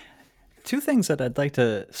 Two things that I'd like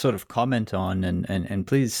to sort of comment on, and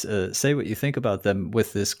please say what you think about them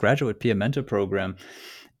with this graduate peer mentor program,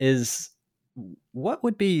 is what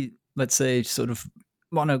would be, let's say, sort of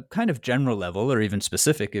on a kind of general level, or even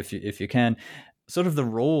specific if you can, sort of the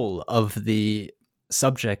role of the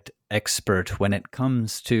subject expert when it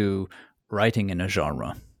comes to writing in a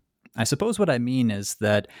genre. I suppose what I mean is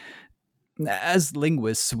that as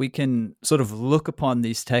linguists, we can sort of look upon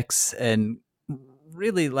these texts and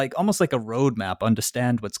really, like almost like a roadmap,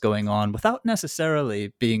 understand what's going on without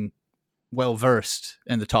necessarily being well versed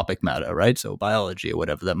in the topic matter, right? So biology or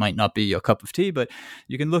whatever, that might not be your cup of tea, but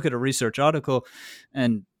you can look at a research article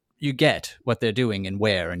and you get what they're doing and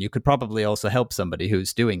where, and you could probably also help somebody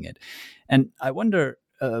who's doing it. And I wonder,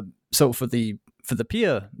 so for the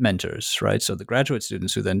peer mentors, right? So the graduate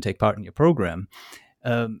students who then take part in your program,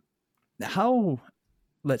 how,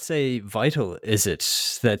 let's say, vital is it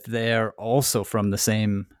that they're also from the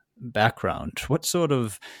same background? What sort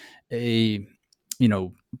of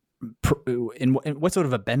what sort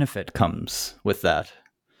of a benefit comes with that?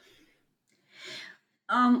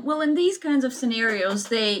 Well, in these kinds of scenarios,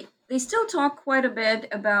 they still talk quite a bit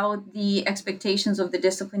about the expectations of the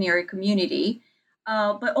disciplinary community,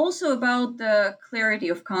 but also about the clarity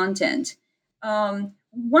of content.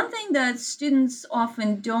 One thing that students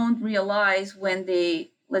often don't realize when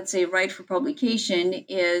they, let's say, write for publication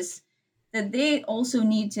is that they also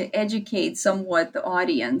need to educate somewhat the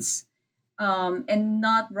audience and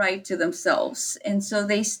not write to themselves. And so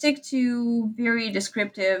they stick to very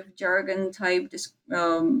descriptive jargon type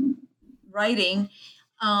writing,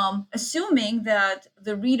 assuming that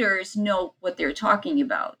the readers know what they're talking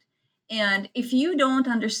about. And if you don't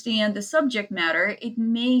understand the subject matter, it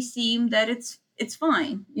may seem that it's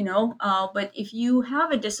fine, but if you have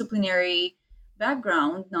a disciplinary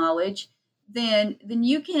background knowledge, then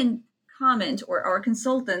you can comment, or our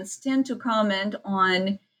consultants tend to comment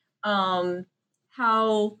on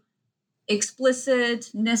how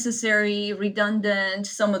explicit, necessary, redundant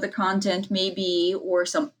some of the content may be, or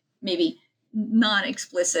some maybe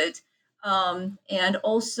non-explicit, and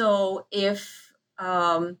also if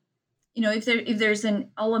there's an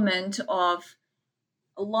element of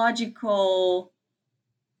a logical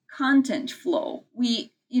content flow.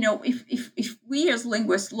 If we as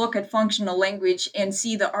linguists look at functional language and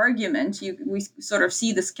see the argument, we sort of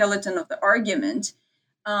see the skeleton of the argument.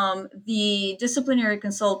 The disciplinary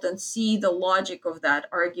consultants see the logic of that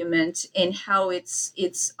argument and how it's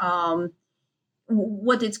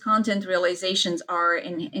what its content realizations are,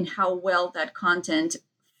 and how well that content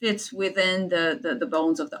fits within the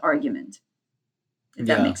bones of the argument. If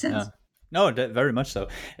that makes sense. Yeah. No, very much so.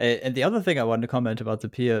 And the other thing I wanted to comment about the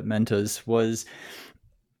peer mentors was,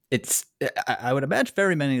 I would imagine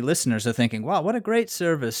very many listeners are thinking, wow, what a great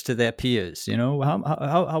service to their peers.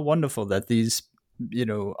 How wonderful that these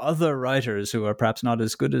other writers who are perhaps not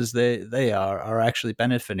as good as they are actually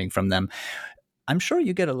benefiting from them. I'm sure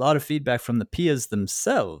you get a lot of feedback from the peers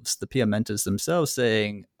themselves, the peer mentors themselves,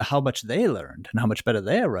 saying how much they learned and how much better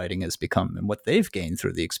their writing has become and what they've gained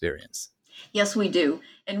through the experience. Yes, we do.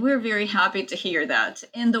 And we're very happy to hear that.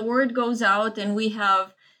 And the word goes out, and we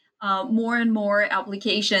have more and more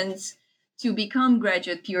applications to become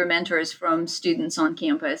graduate peer mentors from students on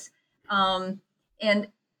campus. And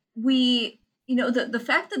we, the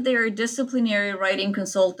fact that they are disciplinary writing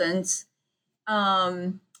consultants,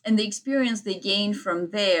 and the experience they gain from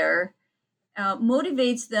there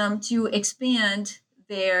motivates them to expand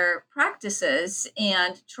their practices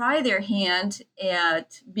and try their hand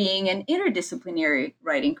at being an interdisciplinary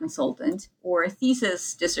writing consultant or a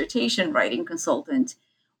thesis dissertation writing consultant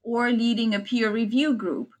or leading a peer review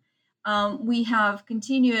group. We have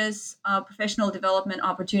continuous professional development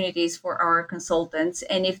opportunities for our consultants.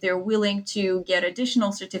 And if they're willing to get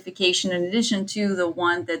additional certification in addition to the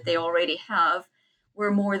one that they already have,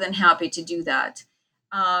 we're more than happy to do that.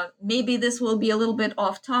 Maybe this will be a little bit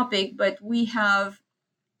off topic, but we have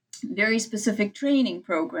very specific training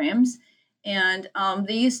programs, and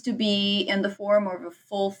they used to be in the form of a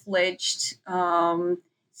full-fledged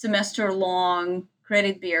semester-long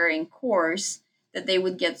credit-bearing course that they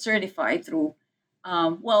would get certified through.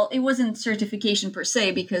 Well, it wasn't certification per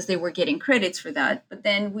se because they were getting credits for that, but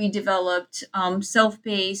then we developed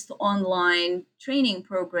self-paced online training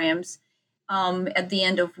programs at the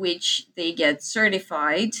end of which they get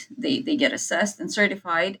certified, they get assessed and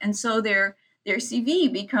certified. And so their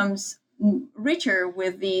CV becomes richer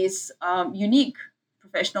with these unique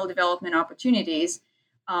professional development opportunities.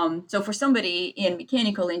 So for somebody in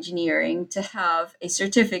mechanical engineering to have a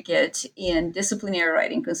certificate in disciplinary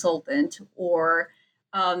writing consultant or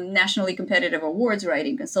nationally competitive awards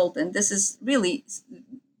writing consultant, this is really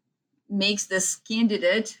makes this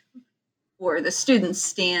candidate or the students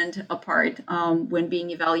stand apart when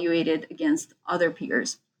being evaluated against other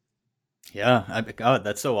peers. Yeah, God,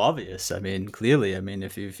 that's so obvious. I mean, clearly,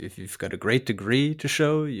 if you've got a great degree to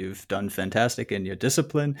show, you've done fantastic in your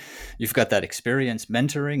discipline, you've got that experience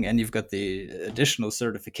mentoring, and you've got the additional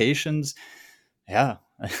certifications. Yeah,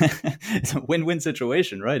 it's a win-win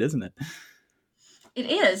situation, right? Isn't it? It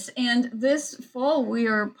is. And this fall, we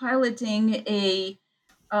are piloting a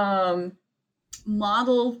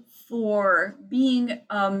model for being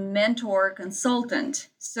a mentor consultant.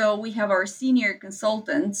 So we have our senior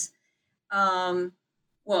consultants.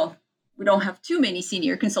 Well, we don't have too many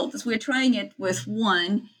senior consultants. We're trying it with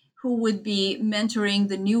one who would be mentoring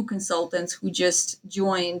the new consultants who just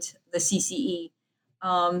joined the CCE.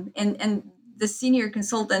 And the senior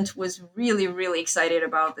consultant was really, really excited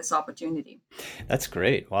about this opportunity. That's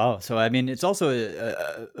great. Wow. So, it's also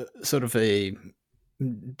a sort of a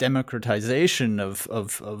democratization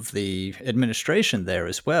of the administration there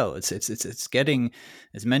as well. It's getting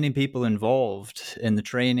as many people involved in the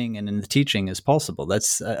training and in the teaching as possible.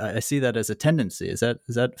 I see that as a tendency. Is that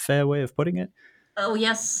a fair way of putting it? Oh,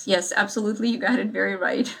 yes, absolutely. You got it very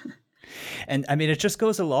right. And it just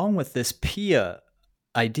goes along with this peer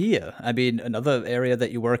idea. Another area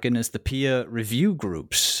that you work in is the peer review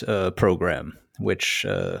groups program, which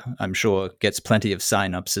I'm sure gets plenty of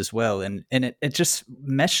signups as well. And it just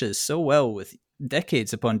meshes so well with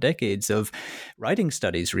decades upon decades of writing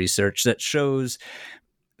studies research that shows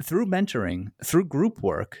through mentoring, through group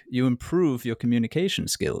work, you improve your communication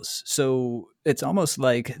skills. So it's almost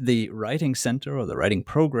like the writing center or the writing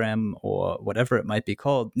program or whatever it might be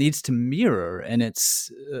called needs to mirror in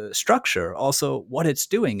its structure also what it's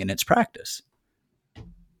doing in its practice.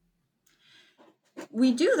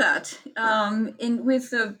 We do that. With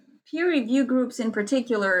the peer review groups in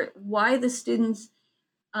particular, why the students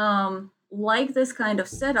like this kind of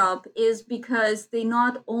setup is because they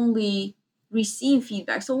not only receive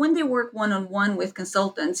feedback. So when they work one-on-one with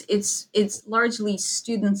consultants, it's largely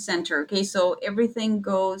student-centered. Okay, so everything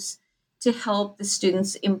goes to help the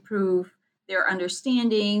students improve their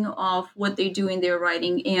understanding of what they do in their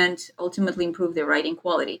writing and ultimately improve their writing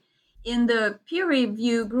quality. In the peer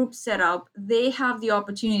review group setup, they have the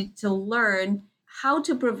opportunity to learn how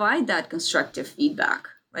to provide that constructive feedback,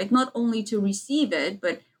 right? Not only to receive it,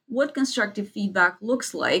 but what constructive feedback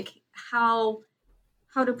looks like, how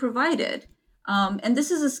to provide it. And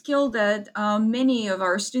this is a skill that many of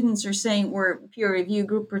our students are saying, or peer review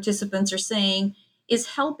group participants are saying, is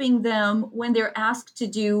helping them when they're asked to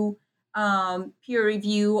do peer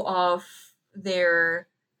review of their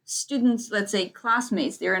students, let's say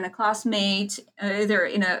classmates. They're in a course,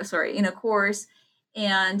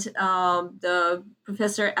 and the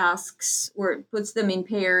professor asks or puts them in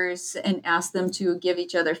pairs and asks them to give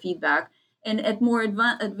each other feedback. And at more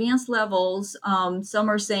advanced levels, some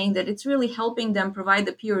are saying that it's really helping them provide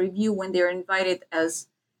the peer review when they're invited as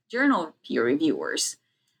journal peer reviewers.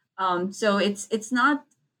 So it's not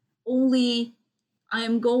only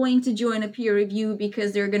I'm going to join a peer review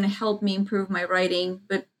because they're going to help me improve my writing,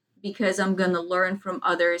 but because I'm going to learn from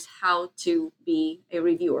others how to be a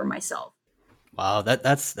reviewer myself. Wow,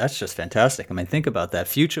 that's just fantastic. I mean, think about that.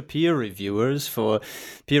 Future peer reviewers for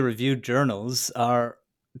peer-reviewed journals are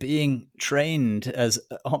being trained as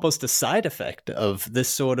almost a side effect of this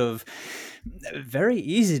sort of very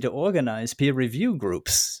easy to organize peer review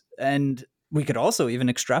groups. And we could also even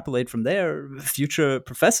extrapolate from there. Future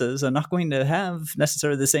professors are not going to have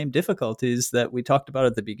necessarily the same difficulties that we talked about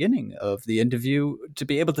at the beginning of the interview to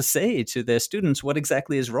be able to say to their students what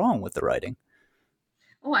exactly is wrong with the writing.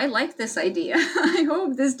 Oh, I like this idea. I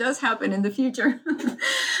hope this does happen in the future.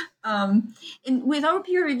 And with our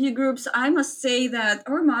peer review groups, I must say that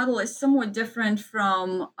our model is somewhat different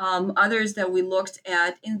from others that we looked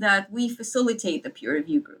at in that we facilitate the peer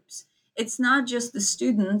review groups. It's not just the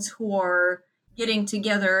students who are getting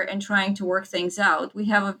together and trying to work things out. We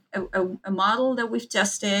have a model that we've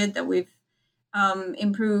tested, that we've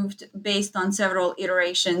improved based on several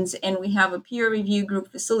iterations, and we have a peer review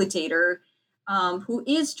group facilitator who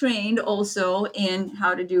is trained also in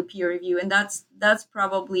how to do peer review. And that's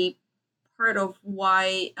probably part of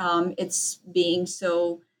why it's being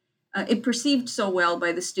so, it perceived so well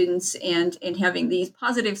by the students and having these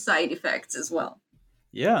positive side effects as well.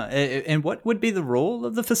 Yeah. And what would be the role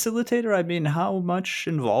of the facilitator? I mean, how much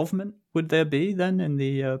involvement would there be then in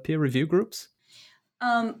the peer review groups?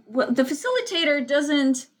 Well, the facilitator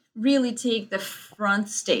doesn't really take the front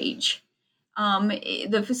stage.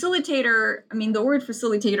 The facilitator, I mean, the word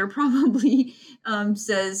facilitator probably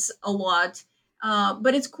says a lot,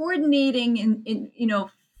 but it's coordinating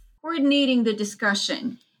coordinating the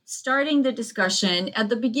discussion, starting the discussion at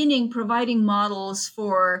the beginning, providing models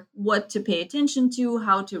for what to pay attention to,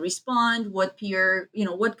 how to respond, what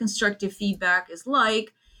constructive feedback is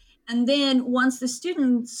like. And then once the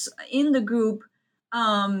students in the group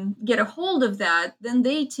get a hold of that, then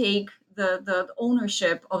they take the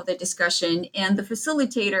ownership of the discussion, and the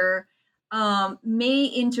facilitator may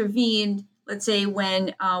intervene, let's say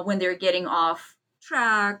when they're getting off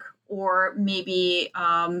track, or maybe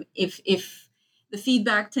if the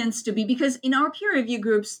feedback tends to be, because in our peer review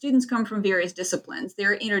groups, students come from various disciplines.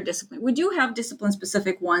 They're interdisciplinary. We do have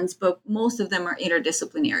discipline-specific ones, but most of them are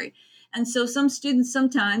interdisciplinary. And so some students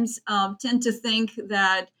sometimes tend to think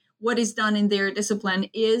that what is done in their discipline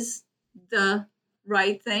is the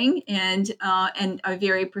right thing, and are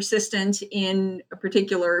very persistent in a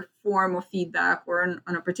particular form of feedback or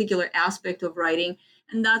on a particular aspect of writing.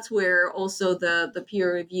 And that's where also the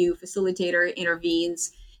peer review facilitator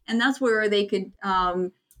intervenes. And that's where they could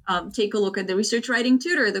take a look at the research writing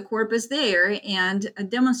tutor, the corpus there, and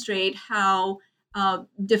demonstrate how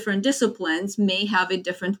different disciplines may have it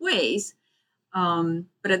different ways.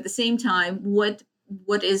 But at the same time, what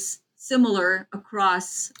is similar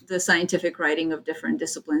across the scientific writing of different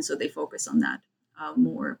disciplines, so they focus on that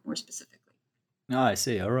more specifically. Oh, I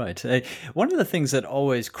see. All right. One of the things that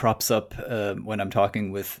always crops up when I'm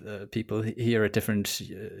talking with people here at different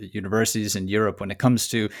universities in Europe when it comes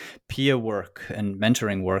to peer work and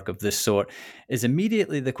mentoring work of this sort is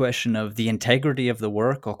immediately the question of the integrity of the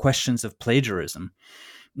work or questions of plagiarism.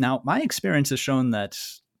 Now, my experience has shown that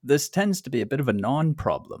this tends to be a bit of a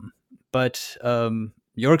non-problem, but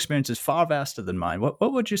your experience is far vaster than mine. What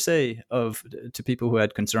would you say to people who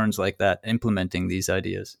had concerns like that implementing these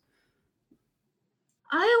ideas?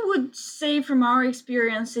 I would say from our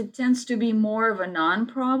experience, it tends to be more of a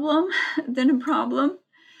non-problem than a problem.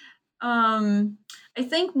 I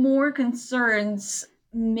think more concerns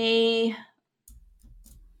may,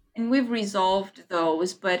 and we've resolved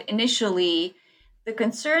those, but initially the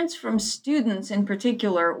concerns from students in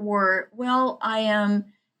particular were, well, I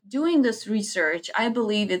am doing this research. I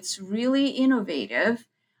believe it's really innovative.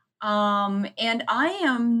 And I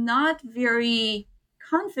am not very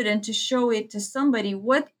confident to show it to somebody.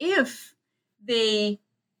 What if they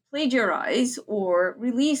plagiarize or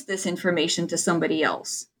release this information to somebody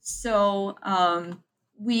else? So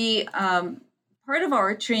we part of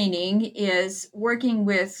our training is working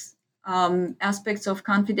with aspects of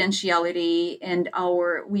confidentiality, and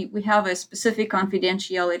we have a specific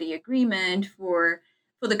confidentiality agreement for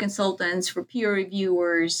the consultants, for peer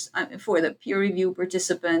reviewers, for the peer review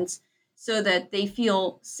participants, so that they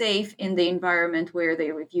feel safe in the environment where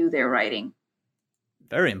they review their writing.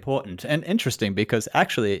 Very important and interesting, because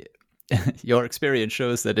actually your experience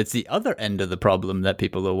shows that it's the other end of the problem that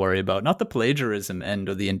people will worry about, not the plagiarism end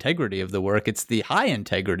or the integrity of the work. It's the high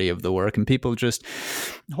integrity of the work and people just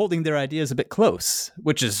holding their ideas a bit close,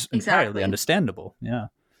 which is entirely understandable. Yeah.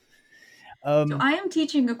 So I am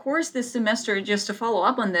teaching a course this semester, just to follow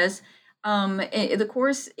up on this. The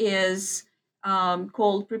course is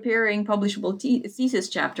called Preparing Publishable Thesis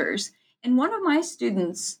Chapters. And one of my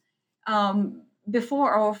students,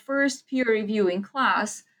 before our first peer reviewing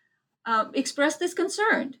class, expressed this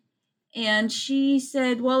concern. And she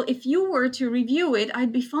said, well, if you were to review it,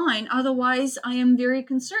 I'd be fine. Otherwise, I am very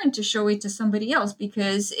concerned to show it to somebody else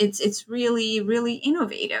because it's really, really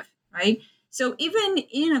innovative, right? So even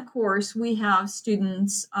in a course, we have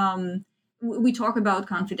students, we talk about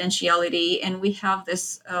confidentiality, and we have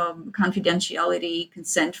this confidentiality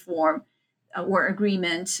consent form or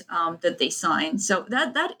agreement that they sign. So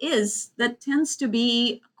that tends to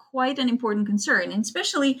be quite an important concern. And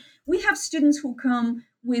especially, we have students who come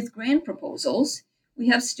with grant proposals. We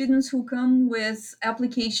have students who come with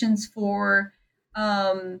applications for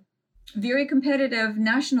very competitive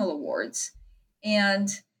national awards. And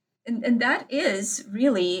that is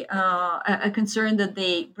really a concern that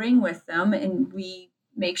they bring with them. And we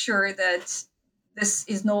make sure that this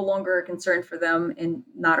is no longer a concern for them and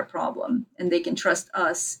not a problem. And they can trust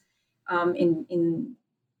us in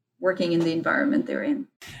working in the environment they're in.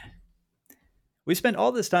 We spent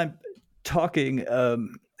all this time talking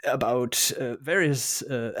about various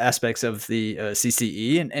aspects of the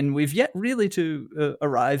CCE, and we've yet really to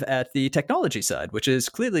arrive at the technology side, which is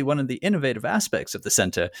clearly one of the innovative aspects of the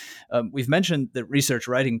center. We've mentioned the research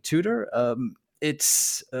writing tutor.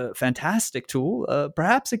 It's a fantastic tool.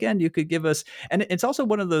 Perhaps, again, you could give us, and it's also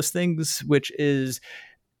one of those things which is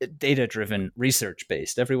data-driven,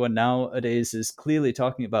 research-based. Everyone nowadays is clearly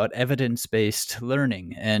talking about evidence-based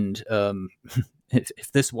learning, and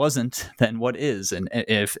if this wasn't, then what is? And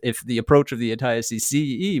if the approach of the entire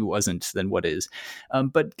CCE wasn't, then what is?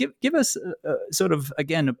 But give us sort of,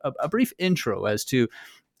 again, a brief intro as to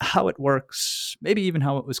how it works, maybe even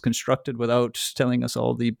how it was constructed without telling us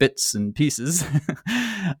all the bits and pieces.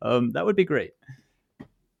 That would be great.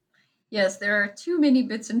 Yes, there are too many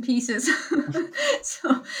bits and pieces,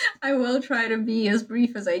 so I will try to be as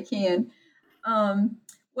brief as I can.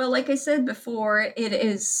 Well, like I said before, it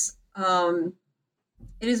is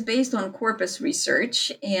based on corpus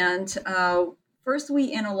research, and first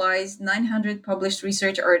we analyzed 900 published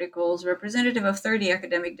research articles representative of 30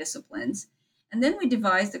 academic disciplines. And then we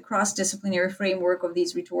devised a cross-disciplinary framework of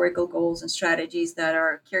these rhetorical goals and strategies that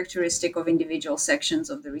are characteristic of individual sections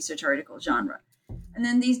of the research article genre. And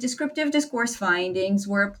then these descriptive discourse findings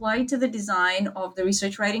were applied to the design of the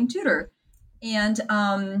research writing tutor. And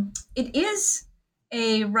it is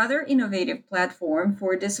a rather innovative platform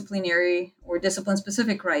for disciplinary or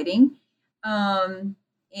discipline-specific writing. And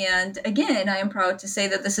again, I am proud to say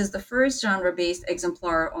that this is the first genre-based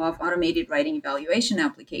exemplar of automated writing evaluation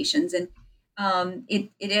applications. And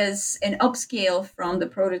it is an upscale from the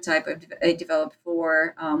prototype I developed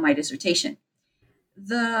for my dissertation.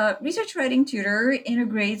 The research writing tutor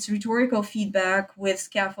integrates rhetorical feedback with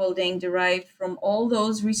scaffolding derived from all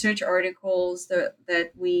those research articles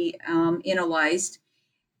that we analyzed.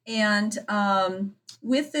 And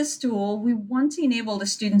with this tool, we want to enable the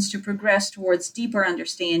students to progress towards deeper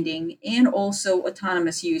understanding and also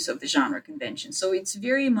autonomous use of the genre convention. So it's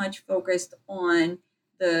very much focused on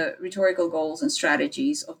the rhetorical goals and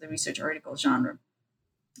strategies of the research article genre.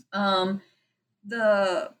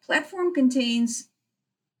 The platform contains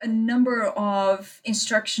a number of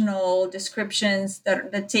instructional descriptions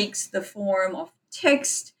that takes the form of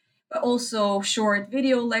text, but also short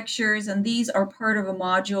video lectures. And these are part of a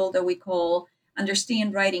module that we call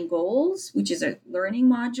Understand Writing Goals, which is a learning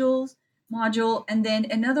module. And then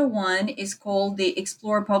another one is called the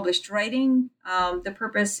Explore Published Writing. The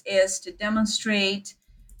purpose is to demonstrate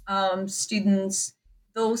students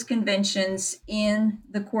those conventions in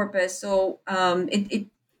the corpus. So it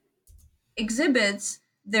exhibits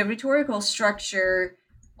the rhetorical structure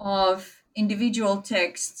of individual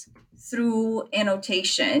texts through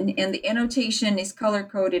annotation, and the annotation is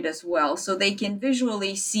color-coded as well, so they can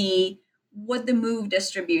visually see what the move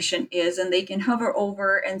distribution is, and they can hover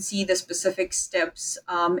over and see the specific steps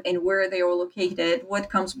and where they are located, what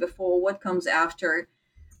comes before, what comes after.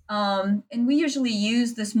 And we usually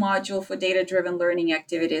use this module for data-driven learning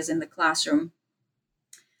activities in the classroom.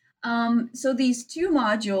 So these two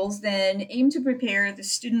modules then aim to prepare the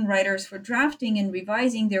student writers for drafting and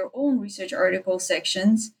revising their own research article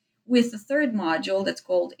sections, with the third module that's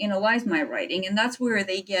called Analyze My Writing, and that's where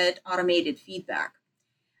they get automated feedback.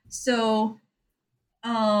 So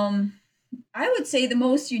I would say the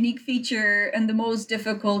most unique feature and the most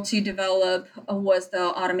difficult to develop was the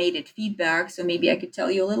automated feedback. So maybe I could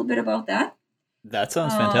tell you a little bit about that. That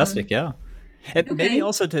sounds fantastic. Yeah. Okay. Maybe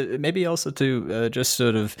also to just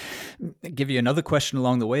sort of give you another question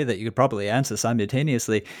along the way that you could probably answer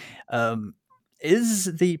simultaneously. Is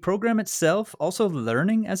the program itself also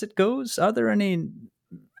learning as it goes? Are there any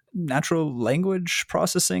natural language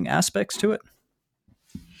processing aspects to it?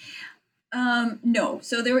 No.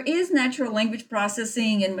 So there is natural language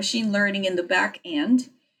processing and machine learning in the back end.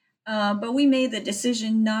 But we made the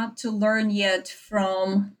decision not to learn yet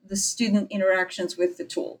from the student interactions with the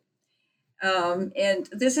tool. And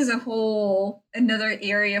this is a whole another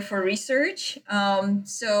area for research.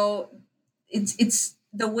 So it's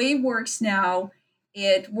the way it works now.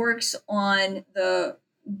 It works on the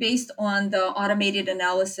based on the automated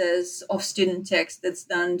analysis of student text that's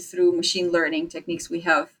done through machine learning techniques. We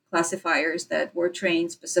have classifiers that were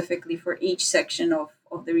trained specifically for each section of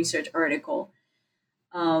the research article.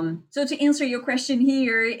 So to answer your question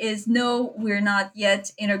here is no, we're not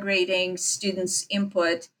yet integrating students'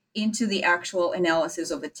 input into the actual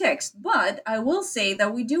analysis of the text. But I will say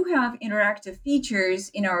that we do have interactive features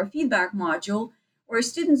in our feedback module where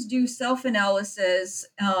students do self-analysis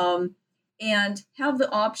and have the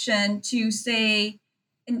option to say,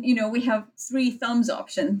 and we have 3 thumbs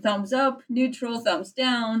option: thumbs up, neutral, thumbs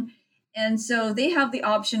down. And so they have the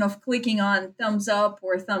option of clicking on thumbs up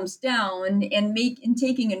or thumbs down and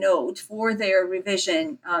taking a note for their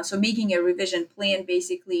revision. So making a revision plan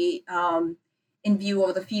basically in view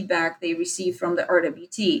of the feedback they receive from the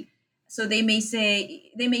RWT. So they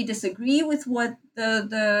may disagree with what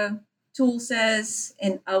the tool says,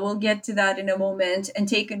 and I will get to that in a moment, and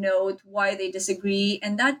take a note why they disagree.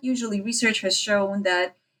 And that usually research has shown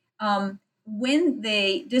that when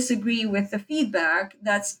they disagree with the feedback,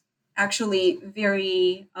 that's actually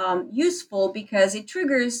very useful because it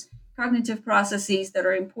triggers cognitive processes that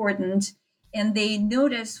are important, and they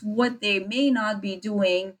notice what they may not be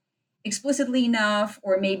doing explicitly enough,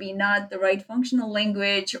 or maybe not the right functional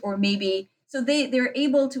language, or maybe so they're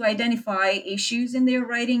able to identify issues in their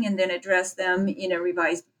writing and then address them in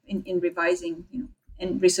revising,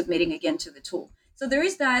 and resubmitting again to the tool. So there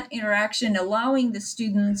is that interaction, allowing the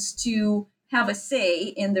students to have a say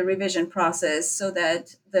in the revision process, so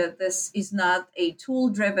that this is not a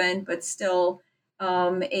tool-driven, but still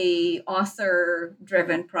a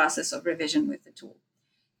author-driven process of revision with the tool.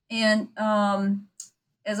 And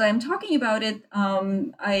as I'm talking about it,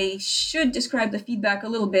 I should describe the feedback a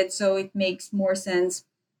little bit so it makes more sense.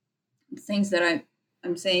 Things that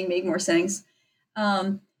I'm saying make more sense.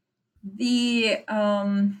 There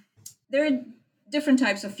are different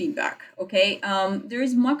types of feedback, okay? There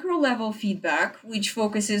is macro level feedback, which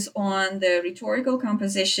focuses on the rhetorical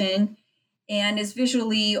composition and is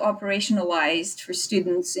visually operationalized for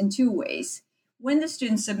students in 2 ways. When the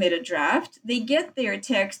students submit a draft, they get their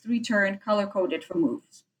text returned color-coded for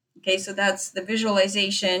moves. Okay, so that's the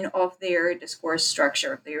visualization of their discourse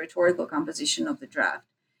structure, the rhetorical composition of the draft.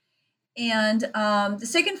 And the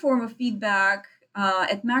second form of feedback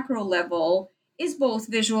at macro level is both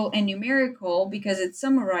visual and numerical, because it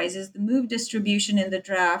summarizes the move distribution in the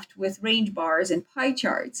draft with range bars and pie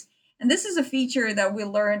charts. And this is a feature that we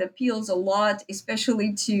learned appeals a lot,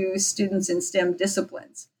 especially to students in STEM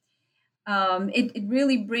disciplines. It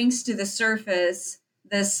really brings to the surface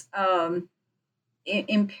this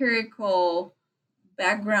empirical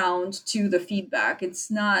background to the feedback. It's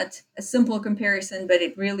not a simple comparison, but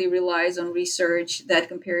it really relies on research that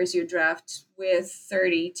compares your draft with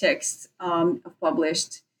 30 texts of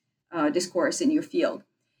published discourse in your field.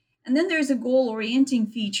 And then there's a goal-orienting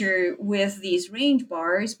feature with these range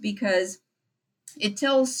bars, because it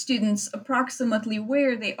tells students approximately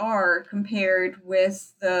where they are compared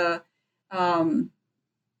with the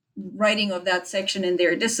writing of that section in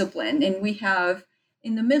their discipline. And we have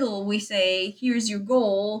in the middle, we say, here's your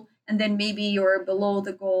goal, and then maybe you're below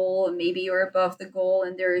the goal, and maybe you're above the goal,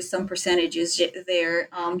 and there is some percentages there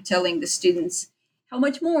telling the students how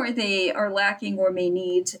much more they are lacking or may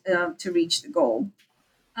need to reach the goal.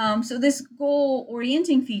 So this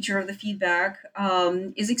goal-orienting feature of the feedback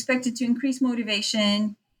is expected to increase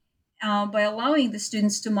motivation by allowing the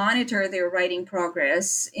students to monitor their writing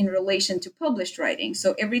progress in relation to published writing.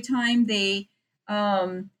 So every time they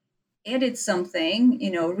edit something,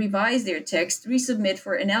 revise their text, resubmit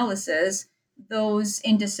for analysis, those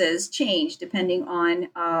indices change depending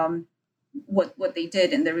on what they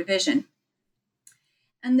did in the revision.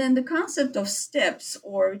 And then the concept of steps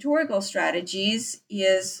or rhetorical strategies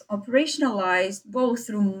is operationalized both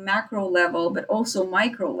through macro level but also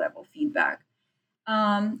micro level feedback.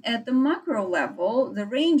 At the macro level, the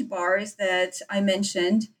range bars that I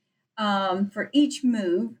mentioned for each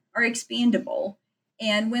move are expandable.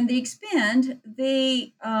 And when they expand,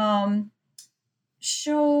 they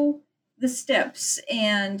show the steps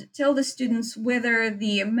and tell the students whether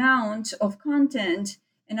the amount of content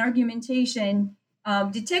and argumentation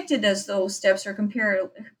detected as those steps are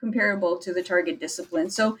comparable to the target discipline.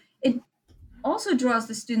 So it also draws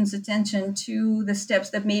the students' attention to the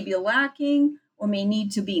steps that may be lacking or may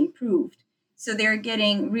need to be improved. So they're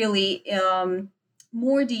getting really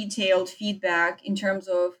more detailed feedback in terms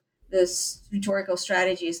of the rhetorical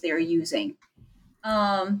strategies they're using.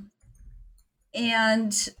 And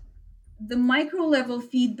the micro level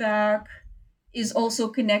feedback is also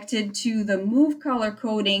connected to the move color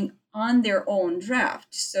coding on their own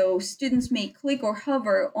draft. So students may click or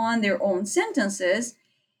hover on their own sentences.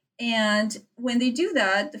 And when they do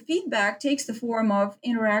that, the feedback takes the form of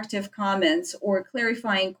interactive comments or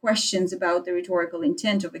clarifying questions about the rhetorical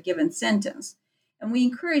intent of a given sentence. And we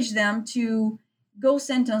encourage them to go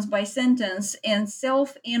sentence by sentence and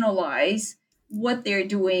self-analyze what they're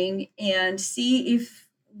doing and see if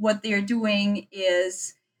what they're doing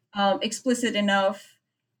is explicit enough,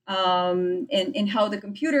 and how the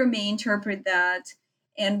computer may interpret that,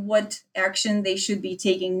 and what action they should be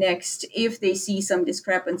taking next if they see some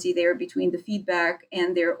discrepancy there between the feedback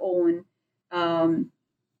and their own and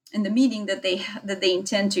the meaning that they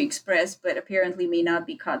intend to express, but apparently may not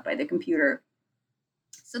be caught by the computer.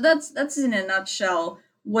 So that's in a nutshell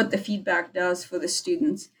what the feedback does for the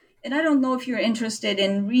students. And I don't know if you're interested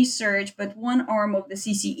in research, but one arm of the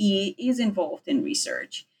CCE is involved in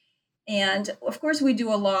research. And of course, we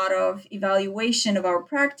do a lot of evaluation of our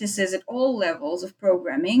practices at all levels of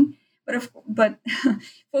programming, but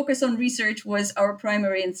focus on research was our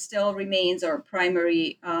primary and still remains our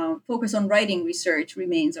primary. Focus on writing research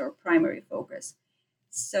remains our primary focus.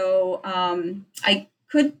 So I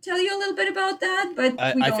could tell you a little bit about that, but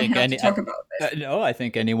we don't have to talk about this. No, I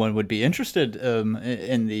think anyone would be interested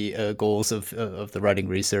in the goals of the writing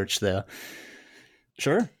research there.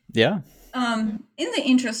 Sure, yeah. In the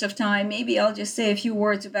interest of time, maybe I'll just say a few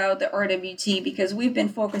words about the RWT, because we've been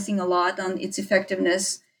focusing a lot on its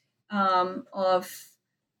effectiveness or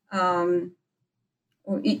the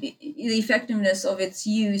effectiveness of its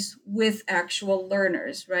use with actual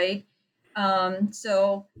learners, right?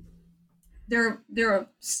 So there are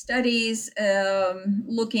studies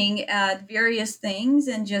looking at various things,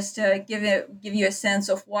 and just to give you a sense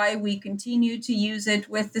of why we continue to use it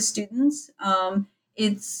with the students.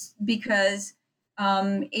 It's because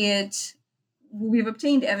we've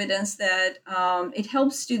obtained evidence that it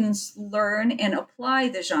helps students learn and apply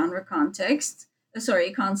the genre concept,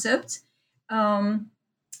 and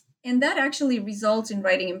that actually results in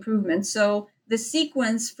writing improvement. So the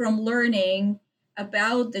sequence from learning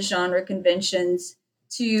about the genre conventions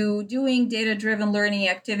to doing data-driven learning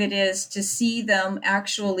activities to see them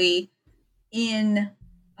actually in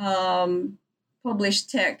published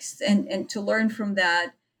text and to learn from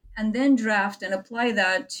that, and then draft and apply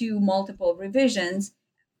that to multiple revisions,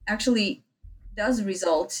 actually does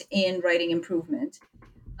result in writing improvement.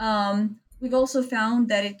 We've also found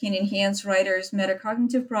that it can enhance writers'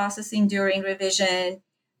 metacognitive processing during revision,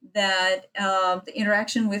 that the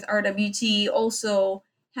interaction with RWT also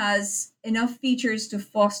has enough features to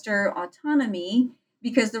foster autonomy,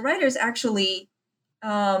 because the writers actually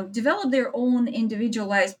develop their own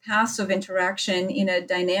individualized paths of interaction in a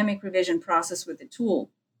dynamic revision process with the tool.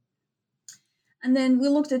 And then we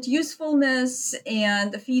looked at usefulness,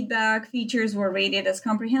 and the feedback features were rated as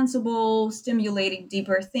comprehensible, stimulating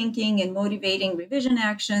deeper thinking and motivating revision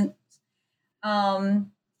actions. And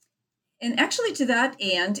actually, to that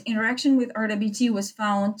end, interaction with RWT was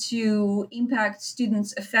found to impact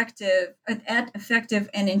students at effective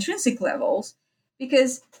and intrinsic levels,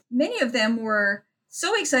 because many of them were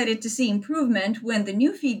so excited to see improvement when the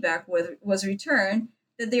new feedback was returned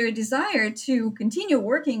that their desire to continue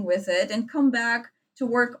working with it and come back to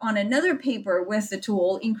work on another paper with the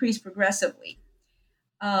tool increased progressively.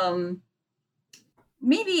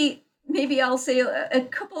 Maybe I'll say a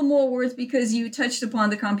couple more words, because you touched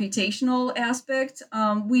upon the computational aspect.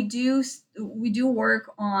 We do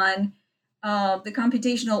work on the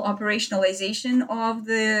computational operationalization of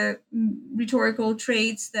the rhetorical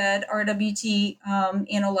traits that RWT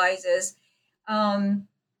analyzes.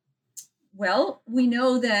 Well, we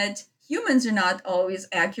know that humans are not always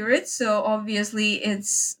accurate, so obviously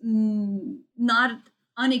it's not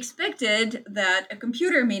unexpected that a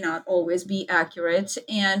computer may not always be accurate,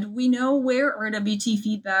 and we know where RWT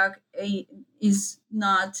feedback is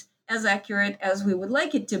not as accurate as we would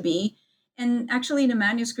like it to be. And actually, in a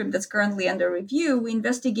manuscript that's currently under review, we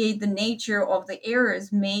investigate the nature of the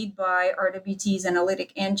errors made by RWT's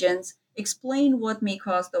analytic engines, explain what may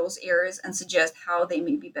cause those errors, and suggest how they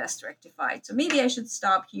may be best rectified. So maybe I should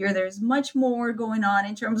stop here. There's much more going on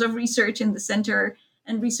in terms of research in the center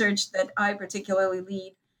and research that I particularly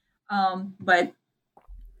lead. But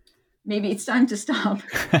maybe it's time to stop.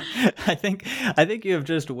 I think you have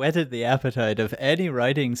just whetted the appetite of any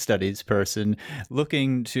writing studies person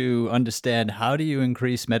looking to understand how do you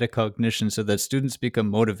increase metacognition so that students become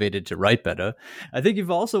motivated to write better. I think you've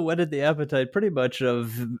also whetted the appetite pretty much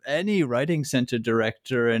of any writing center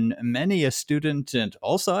director and many a student, and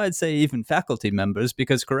also I'd say even faculty members,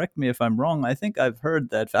 because correct me if I'm wrong, I think I've heard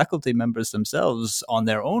that faculty members themselves on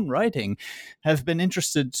their own writing have been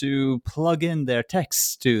interested to plug in their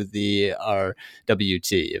texts to the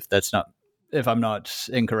RWT, if I'm not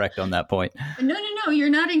incorrect on that point. No, you're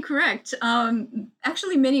not incorrect.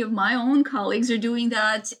 Actually, many of my own colleagues are doing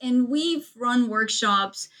that, and we've run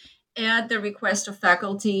workshops at the request of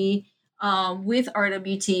faculty with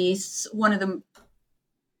RWTs. One of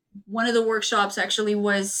the workshops actually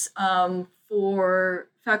was for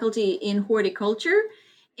faculty in horticulture,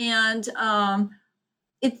 and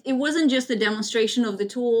it wasn't just a demonstration of the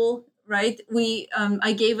tool. Right.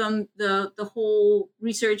 I gave them the whole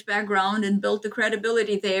research background and built the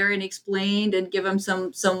credibility there and explained and give them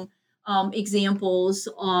some examples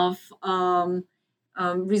of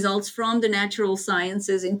results from the natural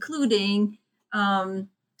sciences, including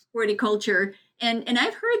horticulture. And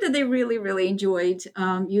I've heard that they really, really enjoyed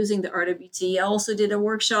using the RWT. I also did a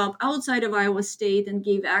workshop outside of Iowa State and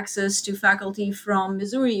gave access to faculty from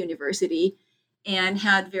Missouri University and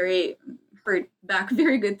heard back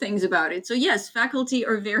very good things about it. So yes, faculty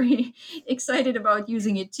are very excited about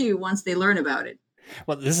using it too once they learn about it.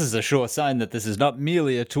 Well, this is a sure sign that this is not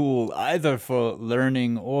merely a tool either for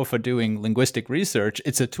learning or for doing linguistic research.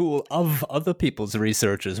 It's a tool of other people's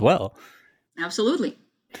research as well. Absolutely.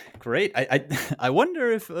 Great. I wonder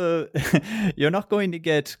if you're not going to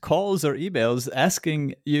get calls or emails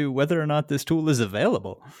asking you whether or not this tool is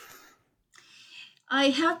available. I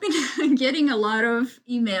have been getting a lot of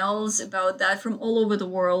emails about that from all over the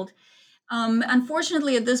world.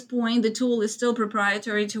 Unfortunately, at this point, the tool is still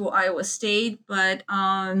proprietary to Iowa State, but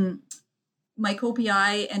my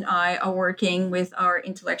co-PI and I are working with our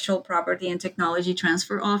Intellectual Property and Technology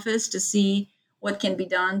Transfer Office to see what can be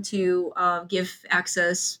done to give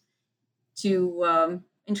access to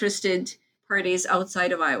interested parties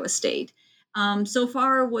outside of Iowa State. So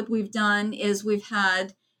far, what we've done is we've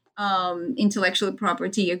had intellectual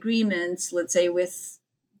property agreements, let's say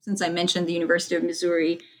since I mentioned the University of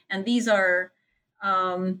Missouri, and these are,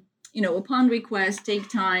 upon request, take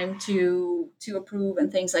time to approve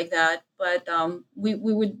and things like that. But we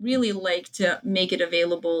would really like to make it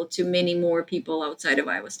available to many more people outside of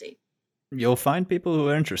Iowa State. You'll find people who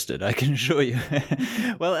are interested, I can assure you.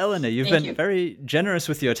 Well, Elena, you've been very generous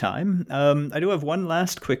with your time. I do have one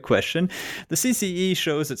last quick question. The CCE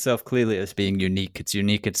shows itself clearly as being unique. It's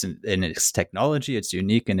unique in its technology. It's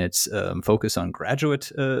unique in its focus on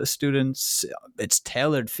graduate students, its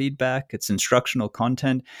tailored feedback, its instructional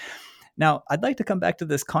content. Now, I'd like to come back to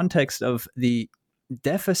this context of the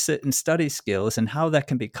deficit in study skills and how that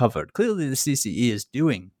can be covered. Clearly, the CCE is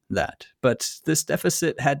doing that, but this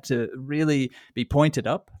deficit had to really be pointed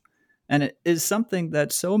up, and it is something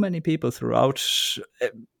that so many people throughout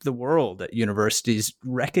the world at universities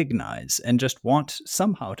recognize and just want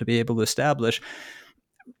somehow to be able to establish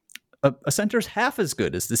a center's half as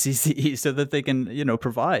good as the CCE so that they can,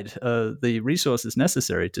 provide the resources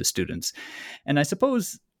necessary to students. And I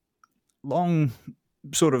suppose long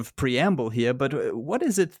sort of preamble here, but what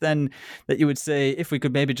is it then that you would say, if we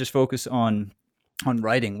could maybe just focus on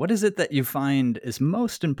writing, what is it that you find is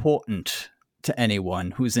most important to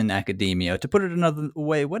anyone who's in academia? To put it another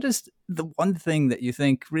way, what is the one thing that you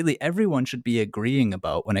think really everyone should be agreeing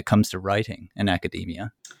about when it comes to writing in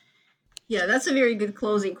academia? Yeah, that's a very good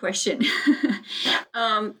closing question.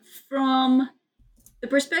 From the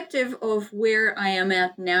perspective of where I am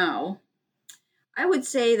at now, I would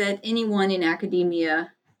say that anyone in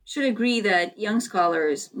academia should agree that young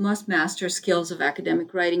scholars must master skills of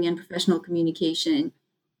academic writing and professional communication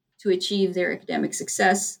to achieve their academic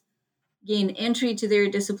success, gain entry to their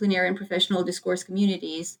disciplinary and professional discourse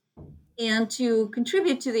communities, and to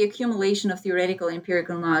contribute to the accumulation of theoretical and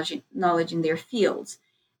empirical knowledge in their fields.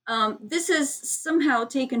 This is somehow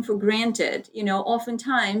taken for granted.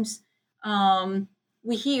 Oftentimes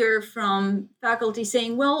we hear from faculty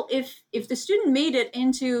saying, well, if the student made it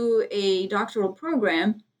into a doctoral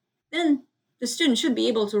program, then the student should be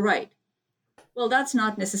able to write. Well, that's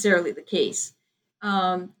not necessarily the case.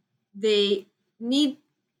 they need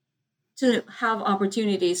to have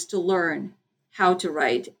opportunities to learn how to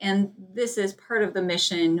write. And this is part of the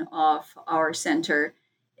mission of our center,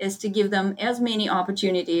 is to give them as many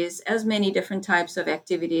opportunities, as many different types of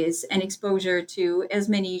activities, and exposure to as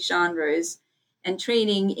many genres, and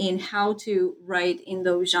training in how to write in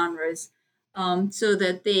those genres, so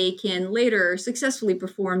that they can later successfully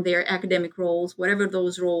perform their academic roles, whatever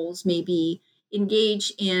those roles may be,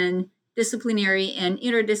 engage in disciplinary and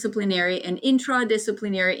interdisciplinary and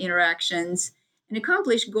intradisciplinary interactions, and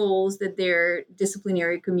accomplish goals that their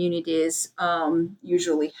disciplinary communities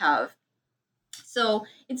usually have. So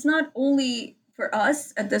it's not only for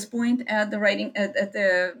us at this point at the writing at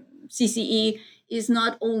the CCE is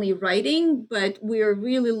not only writing, but we're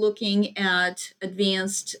really looking at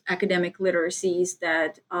advanced academic literacies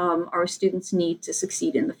that our students need to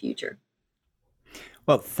succeed in the future.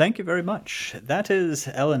 Well, thank you very much. That is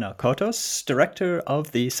Elena Kotos, Director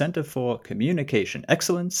of the Center for Communication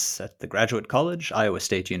Excellence at the Graduate College, Iowa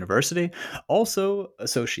State University, also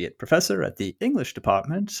Associate Professor at the English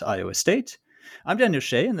Department, Iowa State. I'm Daniel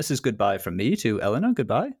Shea, and this is goodbye from me to Elena.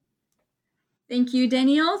 Goodbye. Thank you,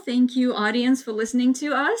 Daniel. Thank you, audience, for listening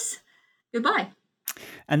to us. Goodbye.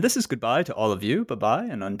 And this is goodbye to all of you. Bye-bye,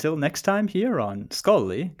 and until next time here on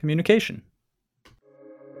Scholarly Communication.